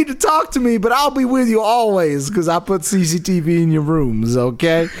don't need to talk to me, but I'll be with you always because I put CCTV in your rooms,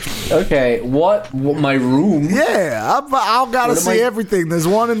 okay? Okay, what my room? Yeah, I'll gotta see everything. There's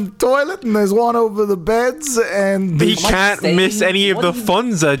one in the toilet and there's one over the beds and... He can't miss any of the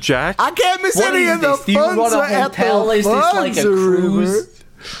Funza, Jack. I can't miss any of the Funza at the Funza River.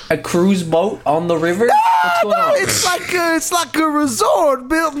 a cruise boat on the river? What's going on? It's like a resort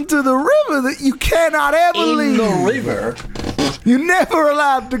built into the river that you cannot ever leave. In the river? You're never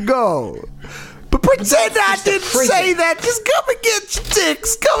allowed to go. But pretend I didn't say that. Just come and get your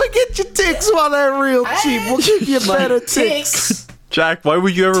ticks. Come and get your ticks while they're real cheap. We'll give you better ticks. Jack, why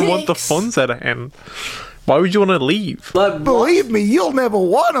would you ever want the funds at hand? Why would you want to leave? Believe me, you'll never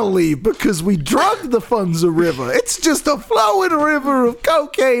want to leave because we drugged the Funza River. It's just a flowing river of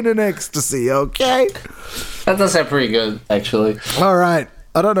cocaine and ecstasy, okay? That does sound pretty good, actually. All right.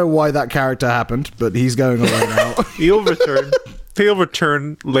 I don't know why that character happened, but he's going away now. He'll return. He'll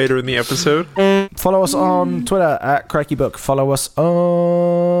return later in the episode. Follow us on Twitter at CrikeyBook. Follow us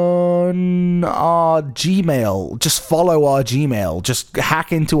on our Gmail. Just follow our Gmail. Just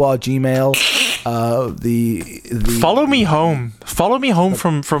hack into our Gmail. Follow me home. Follow me home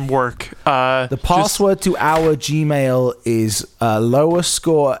from work. The password to our Gmail is lower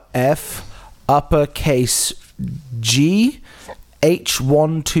score F uppercase G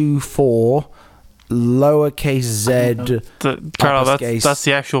H124 lowercase z. Carl, that's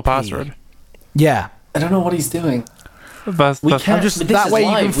the actual password. Yeah. I don't know what he's doing. We can't. That way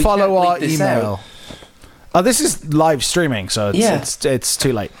you can follow our email. Oh, this is live streaming, so it's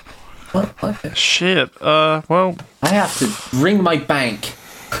too late. What? Okay. Shit. Well, I have to ring my bank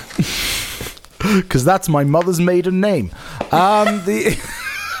because that's my mother's maiden name.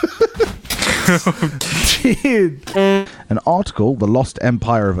 An article, The Lost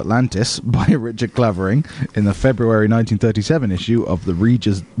Empire of Atlantis, by Richard Clavering, in the February 1937 issue of the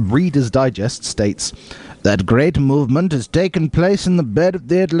Reader's Digest states, "That great movement has taken place in the bed of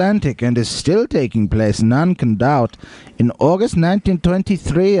the Atlantic and is still taking place, none can doubt. In August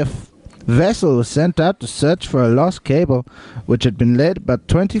 1923, a vessel was sent out to search for a lost cable, which had been laid about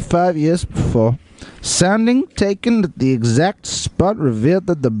 25 years before. Sounding taken at the exact spot revealed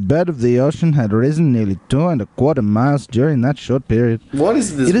that the bed of the ocean had risen nearly 2¼ miles during that short period." What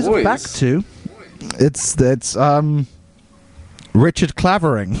is this voice? It is back to... It's Richard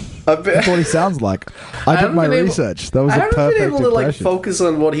Clavering. That's what he sounds like. I did my research. That was a perfect impression. I haven't been able to focus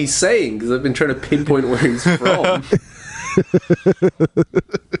on what he's saying because I've been trying to pinpoint where he's from.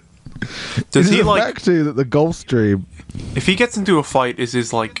 Does he back to that the Gulf Stream? If he gets into a fight, is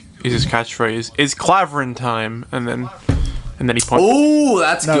his catchphrase "It's Clavering time," and then he points. Oh,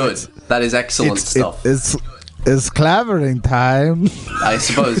 that's good. That is excellent stuff. It's Clavering time. I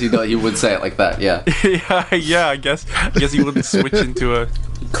suppose he would say it like that. Yeah. yeah. I guess he wouldn't switch into a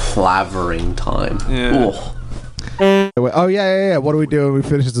Clavering time. Yeah. Oh yeah. What do we do when we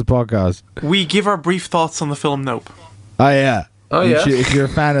finish this podcast? We give our brief thoughts on the film Nope. Oh yeah. Oh yeah. If you're a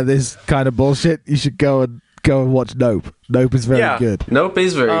fan of this kind of bullshit, you should go and watch Nope. Nope is very good. Nope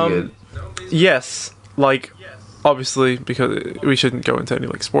is very good. Yes, obviously, because we shouldn't go into any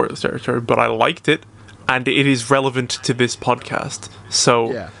spoilers territory, but I liked it, and it is relevant to this podcast.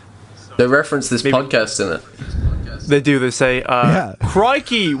 So they reference this podcast in it. They do. They say,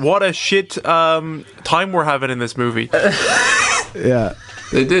 "Crikey, what a shit time we're having in this movie." Yeah,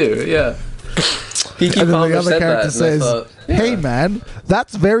 they do. Yeah. And then the other character says, "Hey man,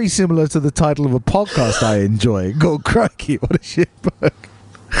 that's very similar to the title of a podcast I enjoy. Go Crikey, what a shit book."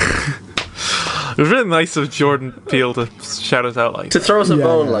 It was really nice of Jordan Peele to shout us out to throw us a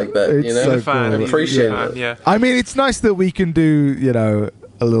bone like that. It's so cool. I appreciate it. Yeah. I mean, it's nice that we can do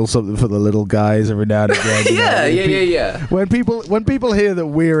a little something for the little guys every now and again. Yeah. When people hear that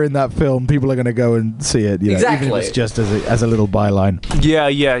we're in that film, people are going to go and see it. Exactly. Even if it's just as a little byline.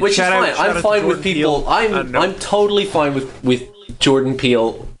 Yeah. Which is fine. I'm fine with people. I'm totally fine with Jordan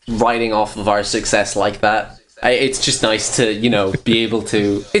Peele writing off of our success like that. It's just nice to be able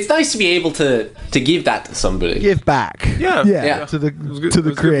to. It's nice to be able to give that to somebody. Give back. Yeah. To the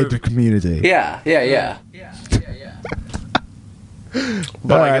creative community. Yeah.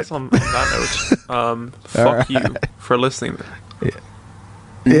 But I guess on that note, fuck you for listening.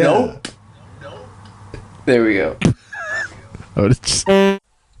 Nope. There we go.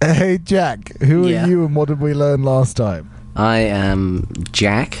 Hey Jack, who are you and what did we learn last time? I am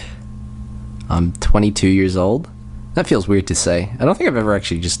Jack. I'm 22 years old. That feels weird to say. I don't think I've ever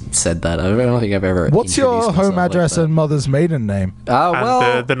actually just said that. I don't think I've ever. What's your home address and mother's maiden name?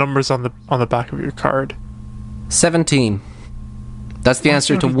 And the numbers on the back of your card. 17. That's the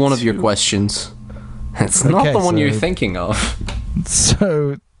answer to one of your questions. It's not the one you're thinking of.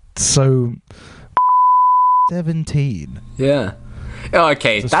 So 17. Yeah.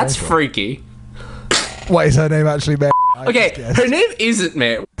 Okay, that's freaky. Wait, is her name actually Mary? Okay, her name isn't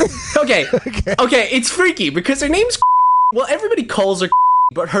Mary. Okay, it's freaky because her name's well, everybody calls her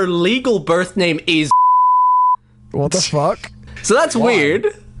but her legal birth name is What the fuck? So that's weird.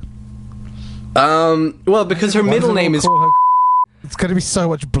 Well, because her middle name is... It's going to be so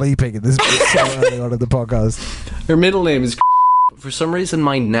much bleeping in this so early on in the podcast. Her middle name is... For some reason,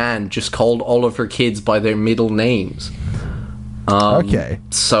 my nan just called all of her kids by their middle names. Okay.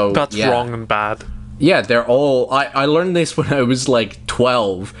 So, that's wrong and bad. Yeah, they're all... I learned this when I was,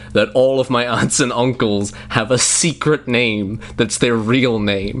 12, that all of my aunts and uncles have a secret name that's their real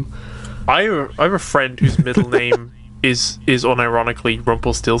name. I have a friend whose middle name is unironically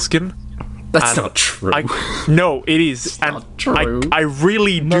Rumpelstiltskin. That's not true. No, it is. It's not true. I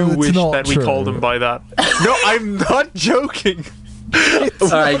really do wish that we called him by that. No, I'm not joking.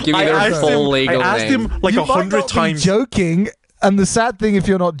 Alright, give me their full legal name. I asked him 100 times. Joking, and the sad thing, if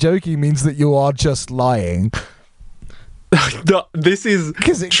you're not joking, means that you are just lying. No, this is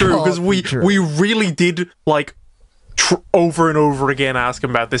true, because we really did over and over again ask him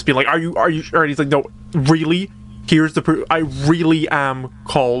about this, be like, are you sure? And he's like, no, really? Here's the proof. I really am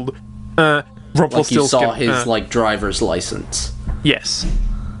called Rumpelstiltskin. Like you saw his driver's license. Yes,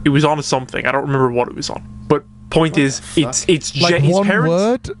 it was on something. I don't remember what it was on. But point is, it's his one parents.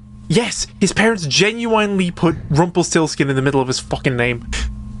 Word? Yes, his parents genuinely put Rumpelstiltskin in the middle of his fucking name.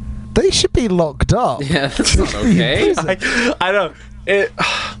 They should be locked up. Yeah, that's not okay. I don't.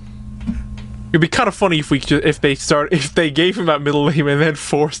 It'd be kind of funny if they gave him that middle name and then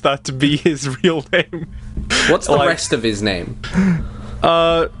forced that to be his real name. What's the rest of his name?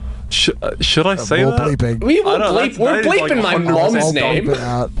 Should I say that? Bleeping. We're bleeping my mom's name.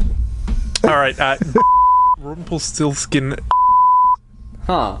 Alright, Rumpelstiltskin.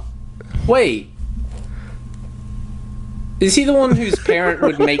 Huh. Wait. Is he the one whose parent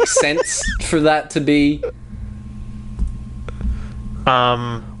would make sense for that to be?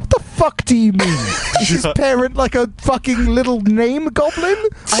 What the fuck do you mean? Is his parent like a fucking little name goblin?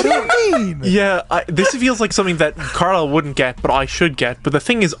 What do you mean? Yeah, this feels like something that Carlisle wouldn't get, but I should get. But the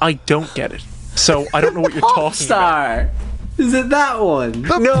thing is, I don't get it. So I don't know what you're talking about. Is it that one?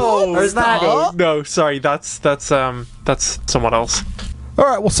 No, or is that? No, sorry, that's someone else.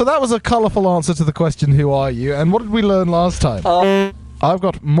 Alright, well, so that was a colourful answer to the question, who are you? And what did we learn last time? I've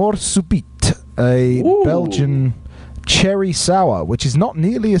got Morsupit, a Belgian cherry sour, which is not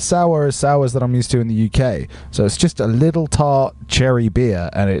nearly as sour as sours that I'm used to in the UK. So it's just a little tart cherry beer,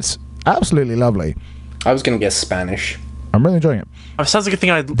 and it's absolutely lovely. I was going to guess Spanish. I'm really enjoying it. It sounds like a thing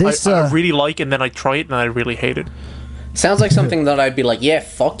I really like, and then I try it, and I really hate it. Sounds like something that I'd be like, yeah,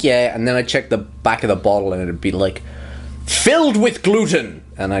 fuck yeah, and then I'd check the back of the bottle, and it'd be like, filled with gluten.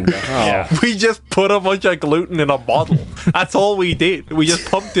 And I'd go, oh. Yeah, we just put a bunch of gluten in a bottle. That's all we did. We just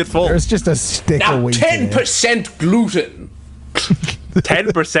pumped it full. There's just a stick of wheat. 10% gluten.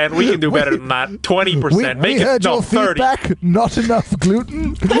 10%? We can do better than that. 20%. We heard your 30. Feedback. Not enough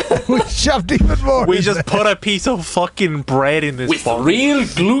gluten. We shoved even more. We just put a piece of fucking bread in this with bottle. Real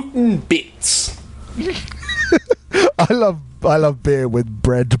gluten bits. I love beer with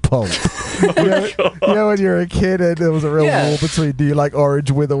bread pulp. You know when you're a kid and there was a real war between do you like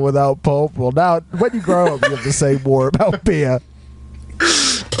orange with or without pulp? Well, now when you grow up, you have the same war about beer.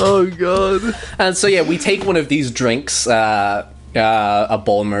 Oh god! And so we take one of these drinks, a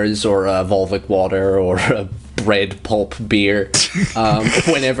Bulmers or a Volvic water or a bread pulp beer,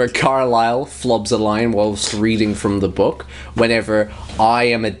 whenever Carlisle flubs a line whilst reading from the book, whenever I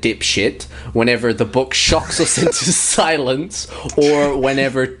am a dipshit, whenever the book shocks us into silence, or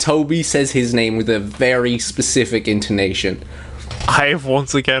whenever Toby says his name with a very specific intonation. I have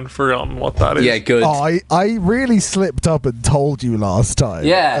once again forgotten what that is. Yeah, good. Oh, I really slipped up and told you last time.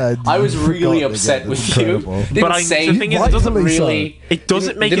 Yeah, I was really upset with you. But the thing is, it doesn't really... It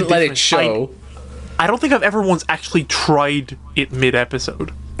doesn't make a difference. Let it show. I don't think I've ever once actually tried it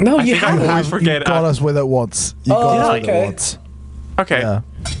mid-episode. No, you haven't. I always forget. You got us with it once. You got us with it once. Okay. Yeah.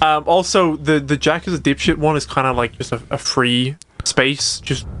 Also, the Jack is a dipshit one is kind of like just a free space.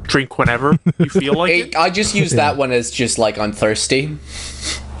 Just drink whenever you feel like it. I just use that one as just like I'm thirsty.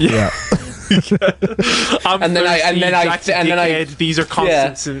 Yeah. And then I these are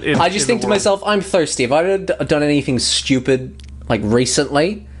constants. I just think to myself, I'm thirsty. If I had done anything stupid like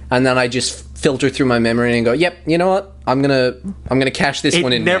recently, and then I just filter through my memory and go, yep, you know what? I'm gonna cash this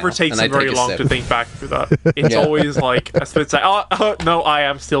one in. It never now. takes very long to think back through that. It's always like a split second. Oh no, I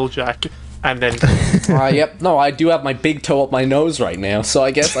am still Jack. And then yep, no, I do have my big toe up my nose right now, so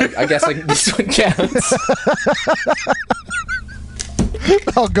I guess this one counts.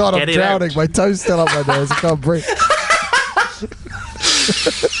 Oh god, I'm drowning. My toe's still up my nose. I can't breathe.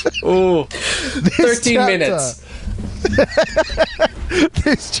 Oh, 13 minutes.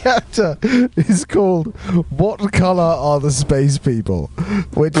 This chapter is called "What Color Are the Space People?"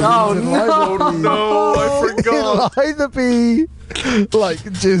 Which I forgot. It'll either be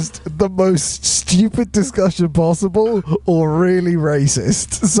like just the most stupid discussion possible or really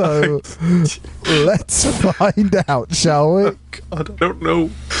racist. So let's find out, shall we? God, I don't know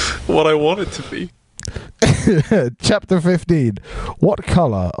what I want it to be. Chapter 15. What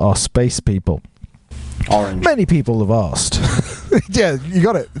color are space people? Orange. Many people have asked. Yeah, you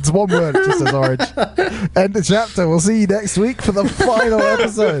got it. It's one word. It just says orange. End the chapter. We'll see you next week for the final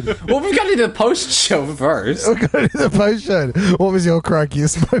episode. Well, we've got to do the post show first. We're going to do the post show. What was your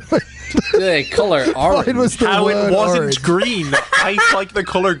crackiest moment? The color orange. Mine was the How it word wasn't orange. green. I like the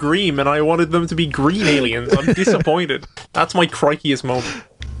color green, and I wanted them to be green aliens. I'm disappointed. That's my crikeyest moment.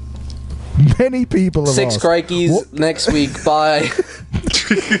 Many people have 6 asked. crikeys next week. Bye.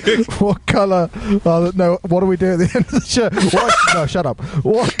 What colour? No, what do we do at the end of the show? No, shut up.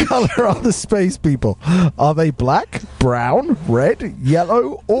 What colour are the space people? Are they black, brown, red,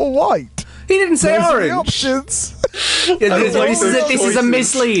 yellow, or white? He didn't say Those are the orange. options. This is a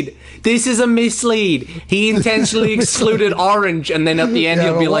mislead. This is a mislead. He intentionally excluded orange, and then at the end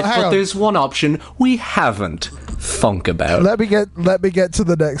he'll be like, "But there's one option we haven't thunk about." Let me get to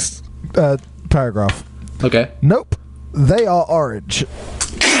the next paragraph. Okay. Nope, they are orange.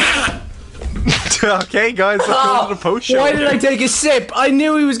 Okay, guys, let's go to the post show. Why did I take a sip? I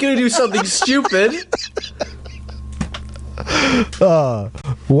knew he was going to do something stupid.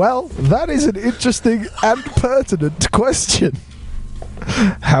 Well, that is an interesting and pertinent question.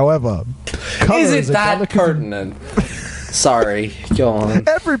 However, colour Is it a that delicate- pertinent? Sorry, go on.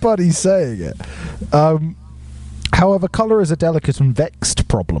 Everybody's saying it. However, colour is a delicate and vexed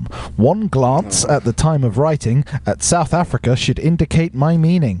problem. One glance at the time of writing at South Africa should indicate my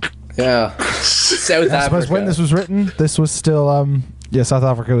meaning. Yeah. South I suppose Africa. when this was written, this was still, South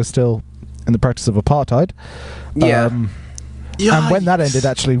Africa was still in the practice of apartheid. Yeah. And when that ended,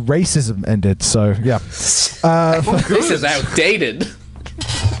 actually, racism ended. So, yeah. This is outdated.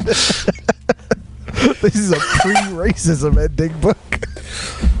 This is a pre-racism ending book.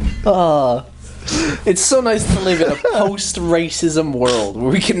 It's so nice to live in a post-racism world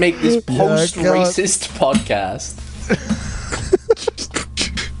where we can make this post-racist podcast.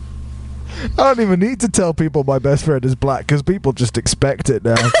 I don't even need to tell people my best friend is black because people just expect it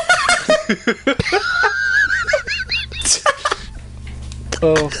now.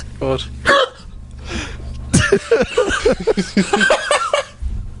 Oh, God.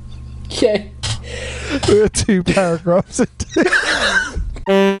 Okay. We're 2 paragraphs into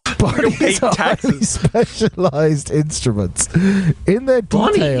Bodies are highly specialised instruments. In their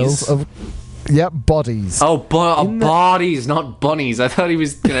details of... Yep, bodies. Oh, bodies, not bunnies. I thought he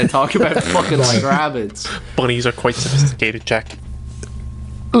was going to talk about fucking like rabbits. Bunnies are quite sophisticated, Jack.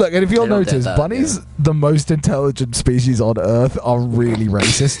 Look, and if you'll notice, bunnies, the most intelligent species on Earth, are really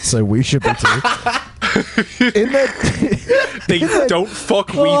racist, so we should be too. They don't fuck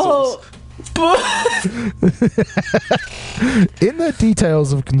weasels. In their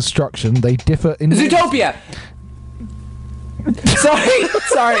details of construction, they differ in... Zootopia!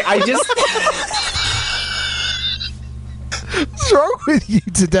 Sorry, I just... What's wrong with you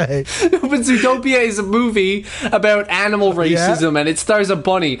today? But Zootopia is a movie about animal racism, and it stars a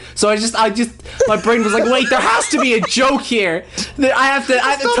bunny. So I just, my brain was like, wait, there has to be a joke here. I have to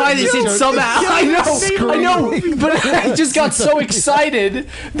tie this in somehow. I know, but I just got so excited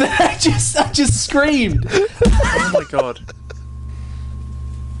that I just screamed. Oh my god.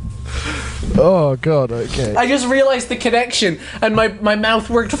 Oh god, okay. I just realized the connection, and my mouth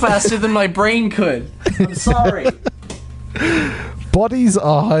worked faster than my brain could. I'm sorry. Bodies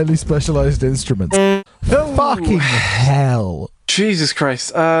are highly specialized instruments. Fucking hell. Jesus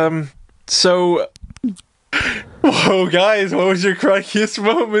Christ. So... Whoa, guys, what was your crikeyest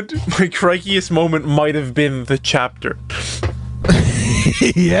moment? My crikeyest moment might have been the chapter.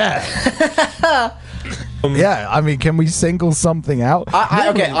 Yeah. Yeah, I mean, can we single something out?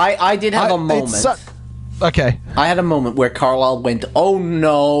 I did have a moment. Okay. I had a moment where Carlisle went, "Oh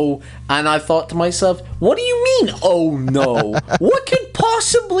no," and I thought to myself, "What do you mean, oh no? What could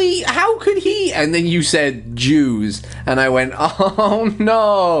possibly, how could he?" And then you said Jews, and I went, "Oh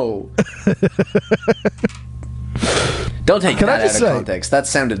no." Don't take that out of context. That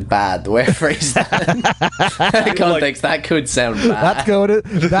sounded bad, the way I phrased that. Out of context, that could sound bad.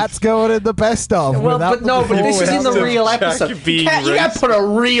 That's going in the best of. Well, but this is in the real episode. You can't put a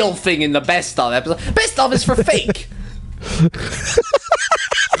real thing in the best of episode. Best of is for fake.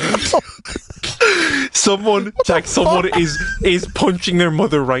 Someone is punching their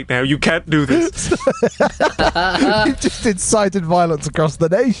mother right now. You can't do this. You just incited violence across the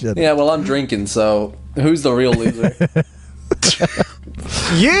nation. Yeah, well, I'm drinking, so who's the real loser?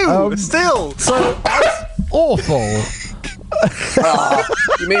 You still. So that's awful.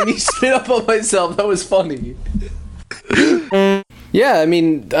 You made me spit up on myself. That was funny. Yeah, I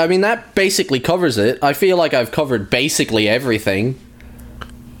mean that basically covers it. I feel like I've covered basically everything.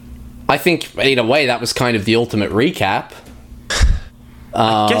 I think in a way that was kind of the ultimate recap.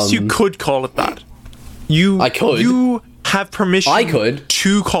 I guess you could call it that. I could. You have permission. I could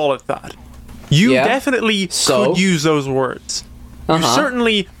to call it that. You definitely could use those words. You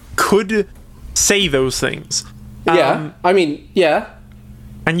certainly could say those things. Yeah, I mean, yeah.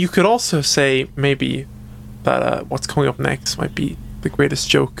 And you could also say maybe that what's coming up next might be the greatest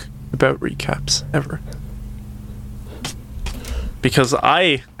joke about recaps ever. Because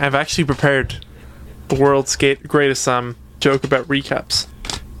I have actually prepared the world's greatest joke about recaps.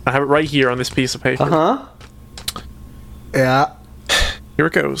 I have it right here on this piece of paper. Yeah. Here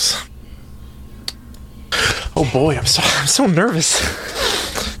it goes. Oh boy, I'm so nervous.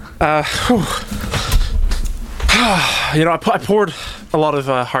 You know, I poured a lot of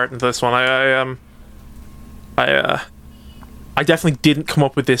heart into this one. I definitely didn't come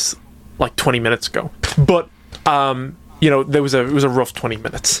up with this like 20 minutes ago, but you know, it was a rough 20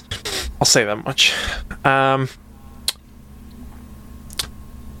 minutes. I'll say that much.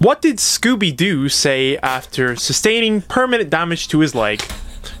 What did Scooby-Doo say after sustaining permanent damage to his leg?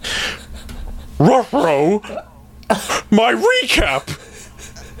 Ruh-roh! My recap!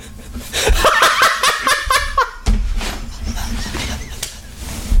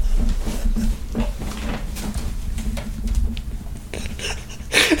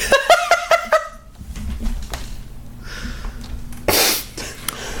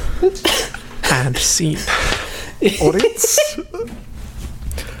 And scene. Audience?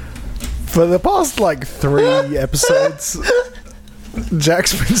 For the past, 3 episodes,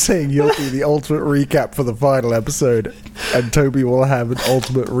 Jack's been saying you'll be the ultimate recap for the final episode, and Toby will have an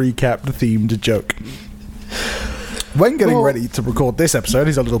ultimate recap-themed joke. When getting ready to record this episode,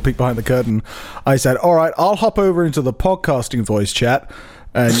 he's a little peek behind the curtain, I said, alright, I'll hop over into the podcasting voice chat,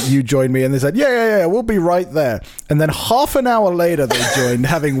 and you joined me, and they said, yeah, we'll be right there. And then half an hour later they joined,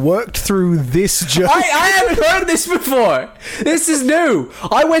 having worked through this joke. I haven't heard this before. This is new.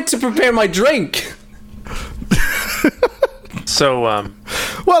 I went to prepare my drink. So,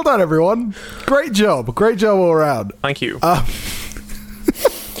 well done, everyone. Great job all around. Thank you.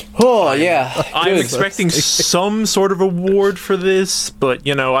 Oh, yeah. I'm expecting some sort of award for this, but,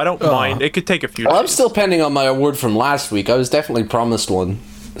 you know, I don't mind. It could take a few days. I'm still pending on my award from last week. I was definitely promised one,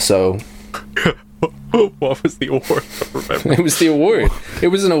 so... What was the award? It was the award. It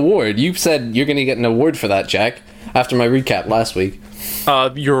was an award. You said you're going to get an award for that, Jack, after my recap last week.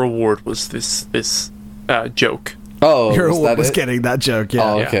 Your award was this joke. Oh, your award was getting that joke, yeah.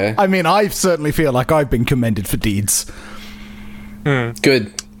 Oh, okay. I mean, I certainly feel like I've been commended for deeds.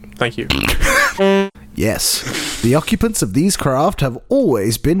 Good. Thank you. Yes, the occupants of these craft have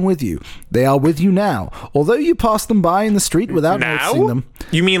always been with you. They are with you now, although you pass them by in the street without noticing them.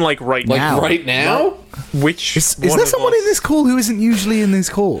 You mean like right now? Like right now? Which is there someone in this call who isn't usually in this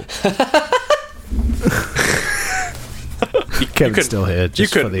call? Kevin's still here,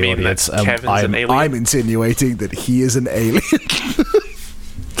 just for the audience. I'm insinuating that he is an alien.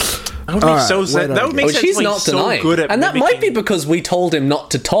 That would make so sense. That would make sense. He's not denying, and that might be because we told him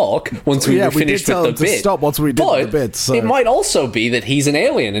not to talk once we were finished with the bit. Stop once we did the bit. So. It might also be that he's an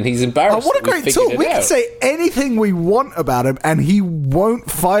alien and he's embarrassed. What a great tool! We can say anything we want about him, and he won't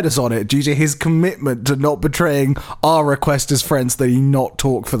fight us on it due to his commitment to not betraying our request as friends that he not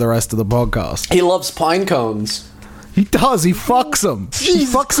talk for the rest of the podcast. He loves pine cones. He does. He fucks them. He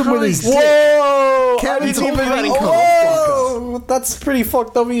fucks them with his dick. Whoa! Kevin's Whoa! That's pretty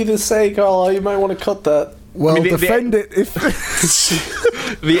fucked up of you to say, Carl. You might want to cut that. Well, defend it if...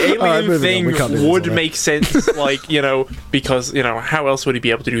 The alien thing would make sense, like, you know, because, you know, how else would he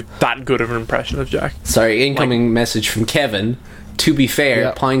be able to do that good of an impression of Jack? Sorry, incoming message from Kevin. To be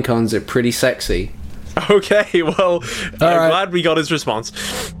fair, pine cones are pretty sexy. Okay, well, I'm glad we got his response.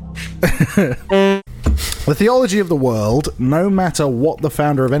 The theology of the world, no matter what the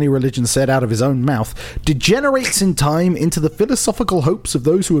founder of any religion said out of his own mouth, degenerates in time into the philosophical hopes of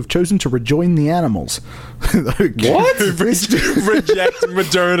those who have chosen to rejoin the animals. What? Reject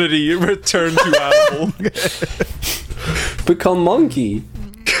modernity, return to animal. Become monkey.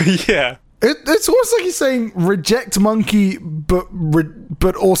 Yeah. It's almost like he's saying reject monkey,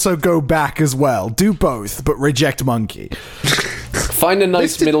 but also go back as well. Do both, but reject monkey. Find a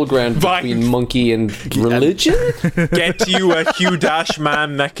nice middle ground between monkey and religion. Get you a Hugh Dash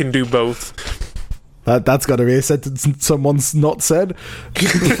man that can do both. That's got to be a sentence someone's not said.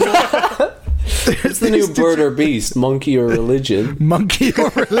 It's the new bird or beast, monkey or religion. Monkey or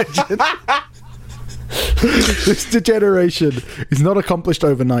religion. This degeneration is not accomplished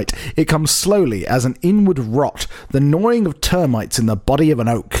overnight. It comes slowly as an inward rot, the gnawing of termites in the body of an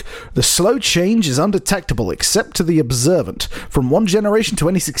oak. The slow change is undetectable except to the observant. From one generation to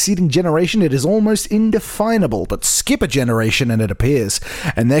any succeeding generation, it is almost indefinable, but skip a generation and it appears,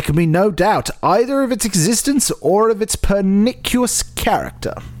 and there can be no doubt either of its existence or of its pernicious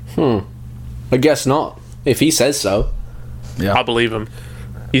character. I guess not, if he says so. Yeah, I believe him.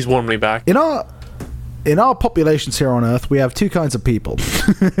 He's won me back. In our populations here on Earth, we have two kinds of people.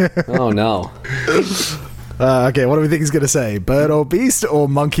 Oh, no. Okay, what do we think he's going to say? Bird or beast or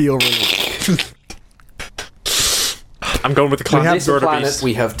monkey or religion? I'm going with the classic bird or beast.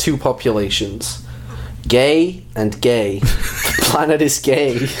 We have two populations. Gay and gay. The planet is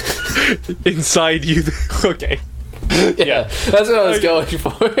gay. Inside you. Okay. Yeah, that's what I was going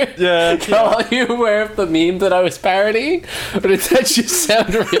for. Yeah. Are you aware of the meme that I was parodying? But it just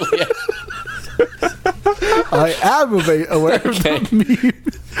sounded really... I am aware of the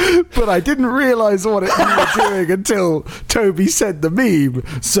meme, but I didn't realise what you were doing until Toby said the meme.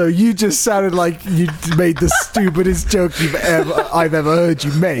 So you just sounded like you made the stupidest joke I've ever heard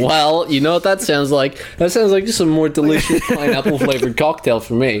you make. Well, you know what that sounds like? That sounds like just a more delicious pineapple flavoured cocktail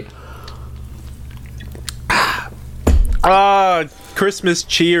for me. Christmas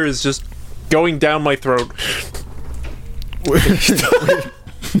cheer is just going down my throat.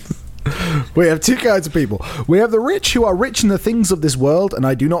 We have two kinds of people. We have the rich who are rich in the things of this world, and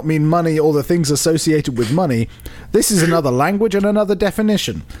I do not mean money or the things associated with money. This is another language and another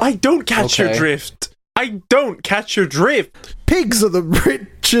definition. I don't catch your drift. I don't catch your drift. Pigs are the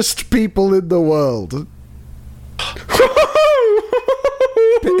richest people in the world.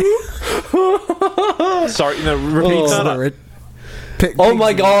 Sorry, no, repeat that. Oh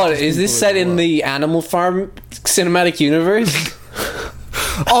my god, is this set in the Animal Farm cinematic universe?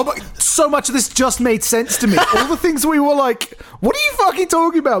 Oh my, so much of this just made sense to me. All the things we were like, what are you fucking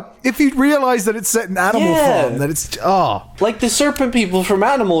talking about? If you'd realised that it's set in Animal Farm, that it's... Like the serpent people from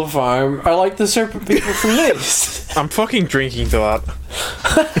Animal Farm are like the serpent people from this. I'm fucking drinking to that.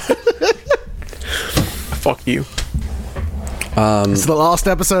 Fuck you. It's the last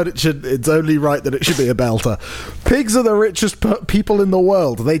episode. It's only right that it should be a belter. Pigs are the richest people in the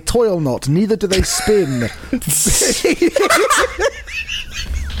world. They toil not, neither do they spin.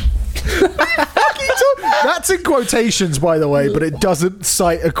 That's in quotations, by the way, but it doesn't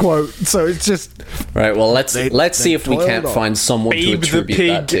cite a quote, so it's just right. Well, let's see if we can't find someone to attribute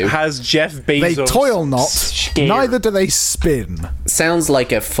that to. Babe the pig has Jeff Bezos. They toil not, neither do they spin. Sounds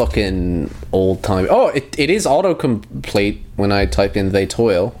like a fucking old time. Oh, it is autocomplete when I type in "they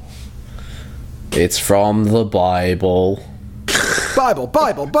toil." It's from the Bible. Bible.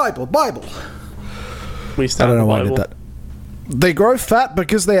 I don't know why I did that. They grow fat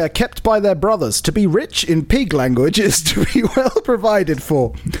because they are kept by their brothers. To be rich in pig language is to be well provided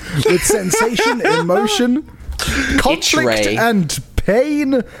for, with sensation, emotion, conflict and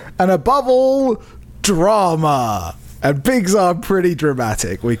pain, and above all, drama. And pigs are pretty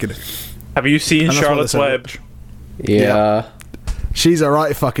dramatic. Have you seen Charlotte's Web? Yeah. She's a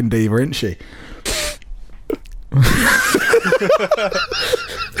right fucking diva, isn't she?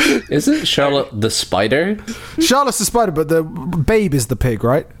 Isn't Charlotte the spider? Charlotte's the spider, but the Babe is the pig,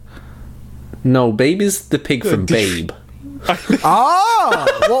 right? No, Babe is the pig from Babe.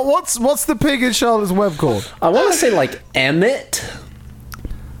 What's the pig in Charlotte's Web called? I want to say like Emmett.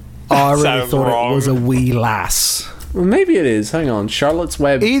 Oh, I really thought it was a wee lass. Well, maybe it is. Hang on, Charlotte's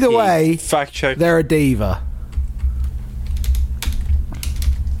Web. Either way, fact check. They're a diva.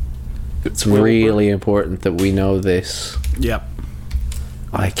 It's really important that we know this. Yep.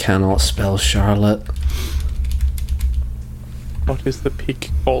 I cannot spell Charlotte. What is the pig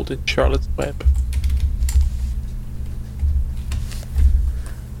called in Charlotte's Web?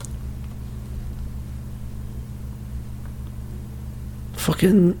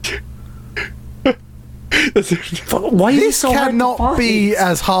 Fucking... Why this so cannot be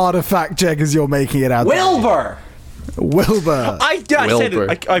as hard a fact check as you're making it out. Wilbur! Wilbur. I said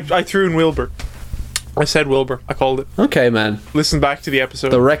it. I threw in Wilbur. I said Wilbur. I called it. Okay, man. Listen back to the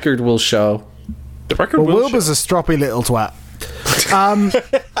episode. The record will show. The record will Wilbur's show. a stroppy little twat.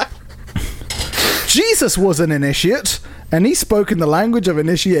 Jesus was an initiate, and he spoke in the language of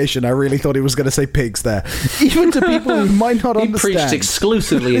initiation. I really thought he was going to say pigs there. Even to people who might not understand. He preached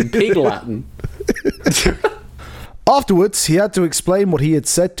exclusively in pig Latin. Afterwards, he had to explain what he had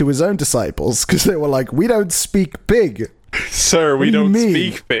said to his own disciples, because they were like, we don't speak pig. Sir, we don't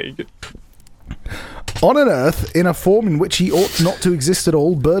speak pig. On an earth, in a form in which he ought not to exist at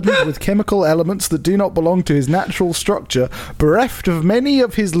all, burdened with chemical elements that do not belong to his natural structure, bereft of many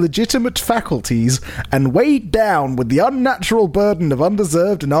of his legitimate faculties, and weighed down with the unnatural burden of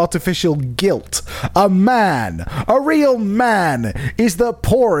undeserved and artificial guilt, a man, a real man, is the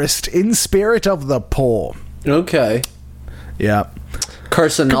poorest in spirit of the poor. Okay. Yeah.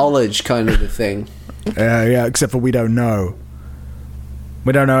 Curse of knowledge kind of a thing. Yeah, except for we don't know.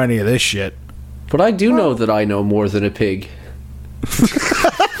 We don't know any of this shit. But I do know that I know more than a pig.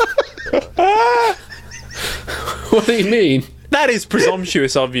 What do you mean? That is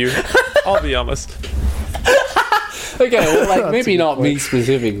presumptuous of you. I'll be honest. Okay, well, like, maybe not me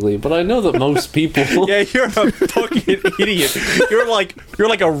specifically, but I know that most people... Yeah, you're a fucking idiot. You're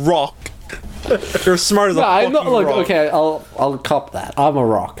like a rock. You're smart as a fucking rock. Okay, I'll cop that. I'm a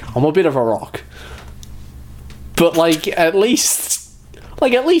rock. I'm a bit of a rock. But, at least,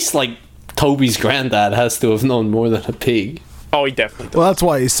 Toby's granddad has to have known more than a pig. Oh, he definitely does. Well, that's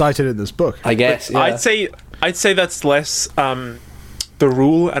why he's cited in this book. I guess, yeah. I'd say that's less the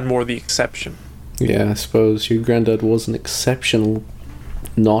rule and more the exception. Yeah, I suppose your granddad was an exceptional,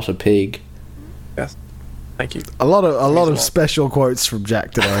 not a pig. Yes. Thank you. A lot of special quotes from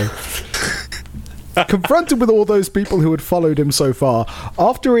Jack today. Confronted with all those people who had followed him so far,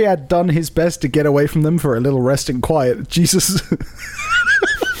 after he had done his best to get away from them for a little rest and quiet, Jesus...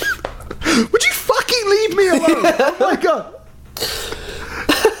 Would you fucking leave me alone? Oh my god.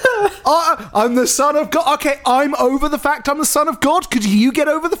 I'm the son of God. Okay, I'm over the fact I'm the son of God. Could you get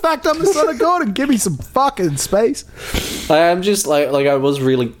over the fact I'm the son of God and give me some fucking space? I'm just I was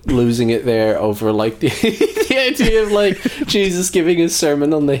really losing it there over the idea of Jesus giving his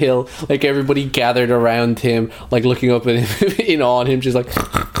sermon on the hill, everybody gathered around him, looking up at him in awe, and him just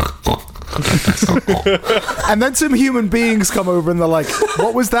and then some human beings come over and they're like,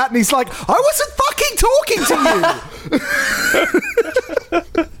 what was that? And he's like, I wasn't fucking talking to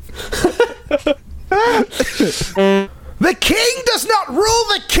you. The king does not rule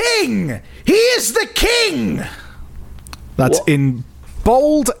the king. He is the king. That's what? In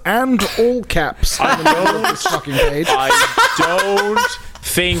bold and all caps. I don't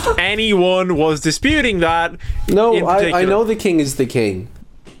think anyone was disputing that. No, I know the king is the king.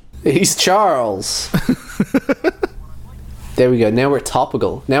 He's Charles. There we go. Now we're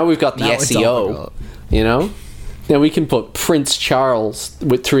topical. Now we've got the SEO. You know? Now we can put Prince Charles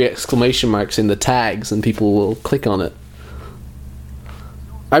with 3 exclamation marks in the tags and people will click on it.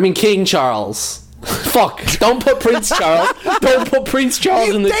 I mean King Charles. Fuck. Don't put Prince Charles. Don't put Prince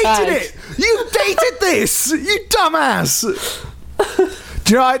Charles in the tags. You dated this! You dumbass!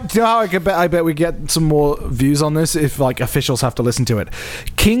 Do you know how I bet we get some more views on this if officials have to listen to it?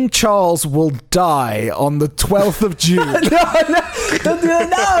 King Charles will die on the 12th of June. No, don't do it.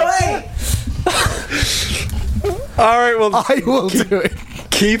 No, wait. All right, well, I will do it.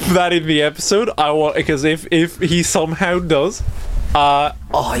 Keep that in the episode. I want, because if he somehow does, I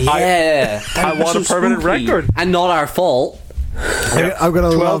want a permanent record, and not our fault. I'm gonna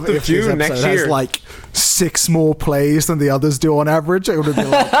love if this episode next year has 6 more plays than the others do on average. I'm gonna be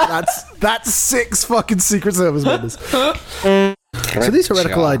like, that's 6 fucking Secret Service members. So these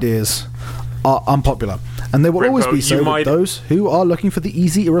heretical ideas are unpopular, and they will always be so with those who are looking for the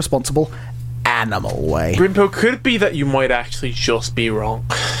easy, irresponsible animal way. Grimpo, could it be that you might actually just be wrong?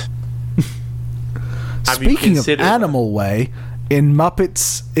 Speaking of animal way, in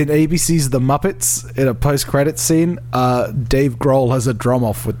ABC's The Muppets, in a post-credits scene, Dave Grohl has a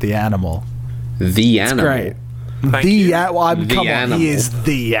drum-off with the animal. The animal. It's great. He is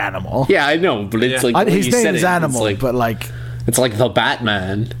the animal. Yeah, I know, but it's his name is Animal, it's like the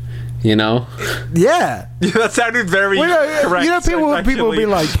Batman, you know? Yeah. That sounded very correct. People will be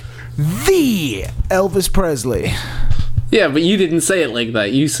like, the Elvis Presley. Yeah, but you didn't say it like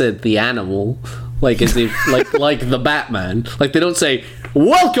that. You said the animal. As if, like the Batman. They don't say,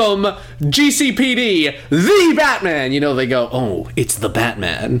 welcome, GCPD, the Batman. You know, they go, oh, it's the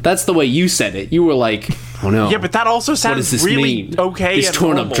Batman. That's the way you said it. You were like, oh no. Yeah, but that also sounds really mean? Okay. This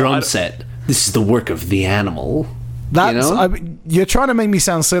torn-up drum set. This is the work of the animal. You're trying to make me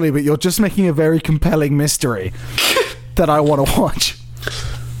sound silly, but you're just making a very compelling mystery that I want to watch.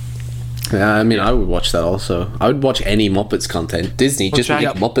 Yeah, I mean, I would watch that also. I would watch any Muppets content. Disney, just make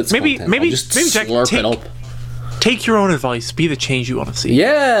Muppets content. Maybe Jack, slurp it up. Take your own advice. Be the change you want to see.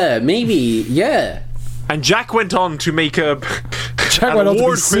 Yeah, maybe. Yeah. And Jack went on to make Jack went on to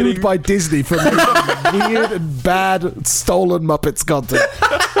be sued by Disney for making weird and bad stolen Muppets content.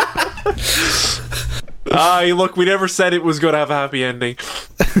 Look, we never said it was going to have a happy ending.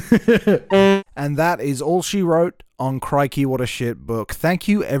 And that is all she wrote on Crikey, What a Shit Book. Thank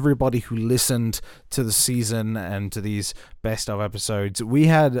you, everybody who listened to the season and to these best of episodes. We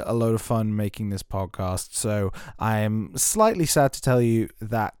had a load of fun making this podcast, so I am slightly sad to tell you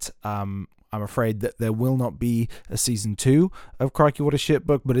that I'm afraid that there will not be a season 2 of Crikey, What a Shit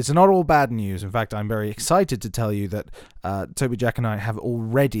Book, but it's not all bad news. In fact, I'm very excited to tell you that Toby, Jack, and I have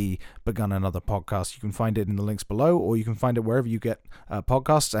already begun another podcast. You can find it in the links below, or you can find it wherever you get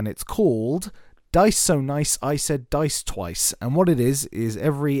podcasts, and it's called Dice So Nice I Said Dice Twice. And what it is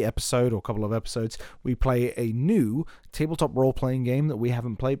every episode or couple of episodes, we play a new tabletop role-playing game that we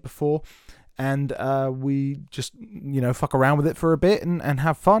haven't played before. And we just, fuck around with it for a bit and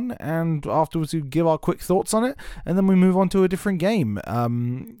have fun. And afterwards, we give our quick thoughts on it. And then we move on to a different game.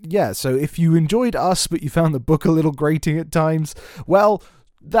 So if you enjoyed us, but you found the book a little grating at times, well,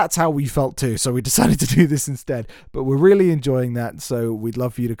 that's how we felt too. So we decided to do this instead. But we're really enjoying that. So we'd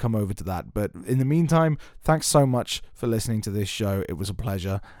love for you to come over to that. But in the meantime, thanks so much for listening to this show. It was a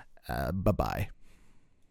pleasure. Bye-bye.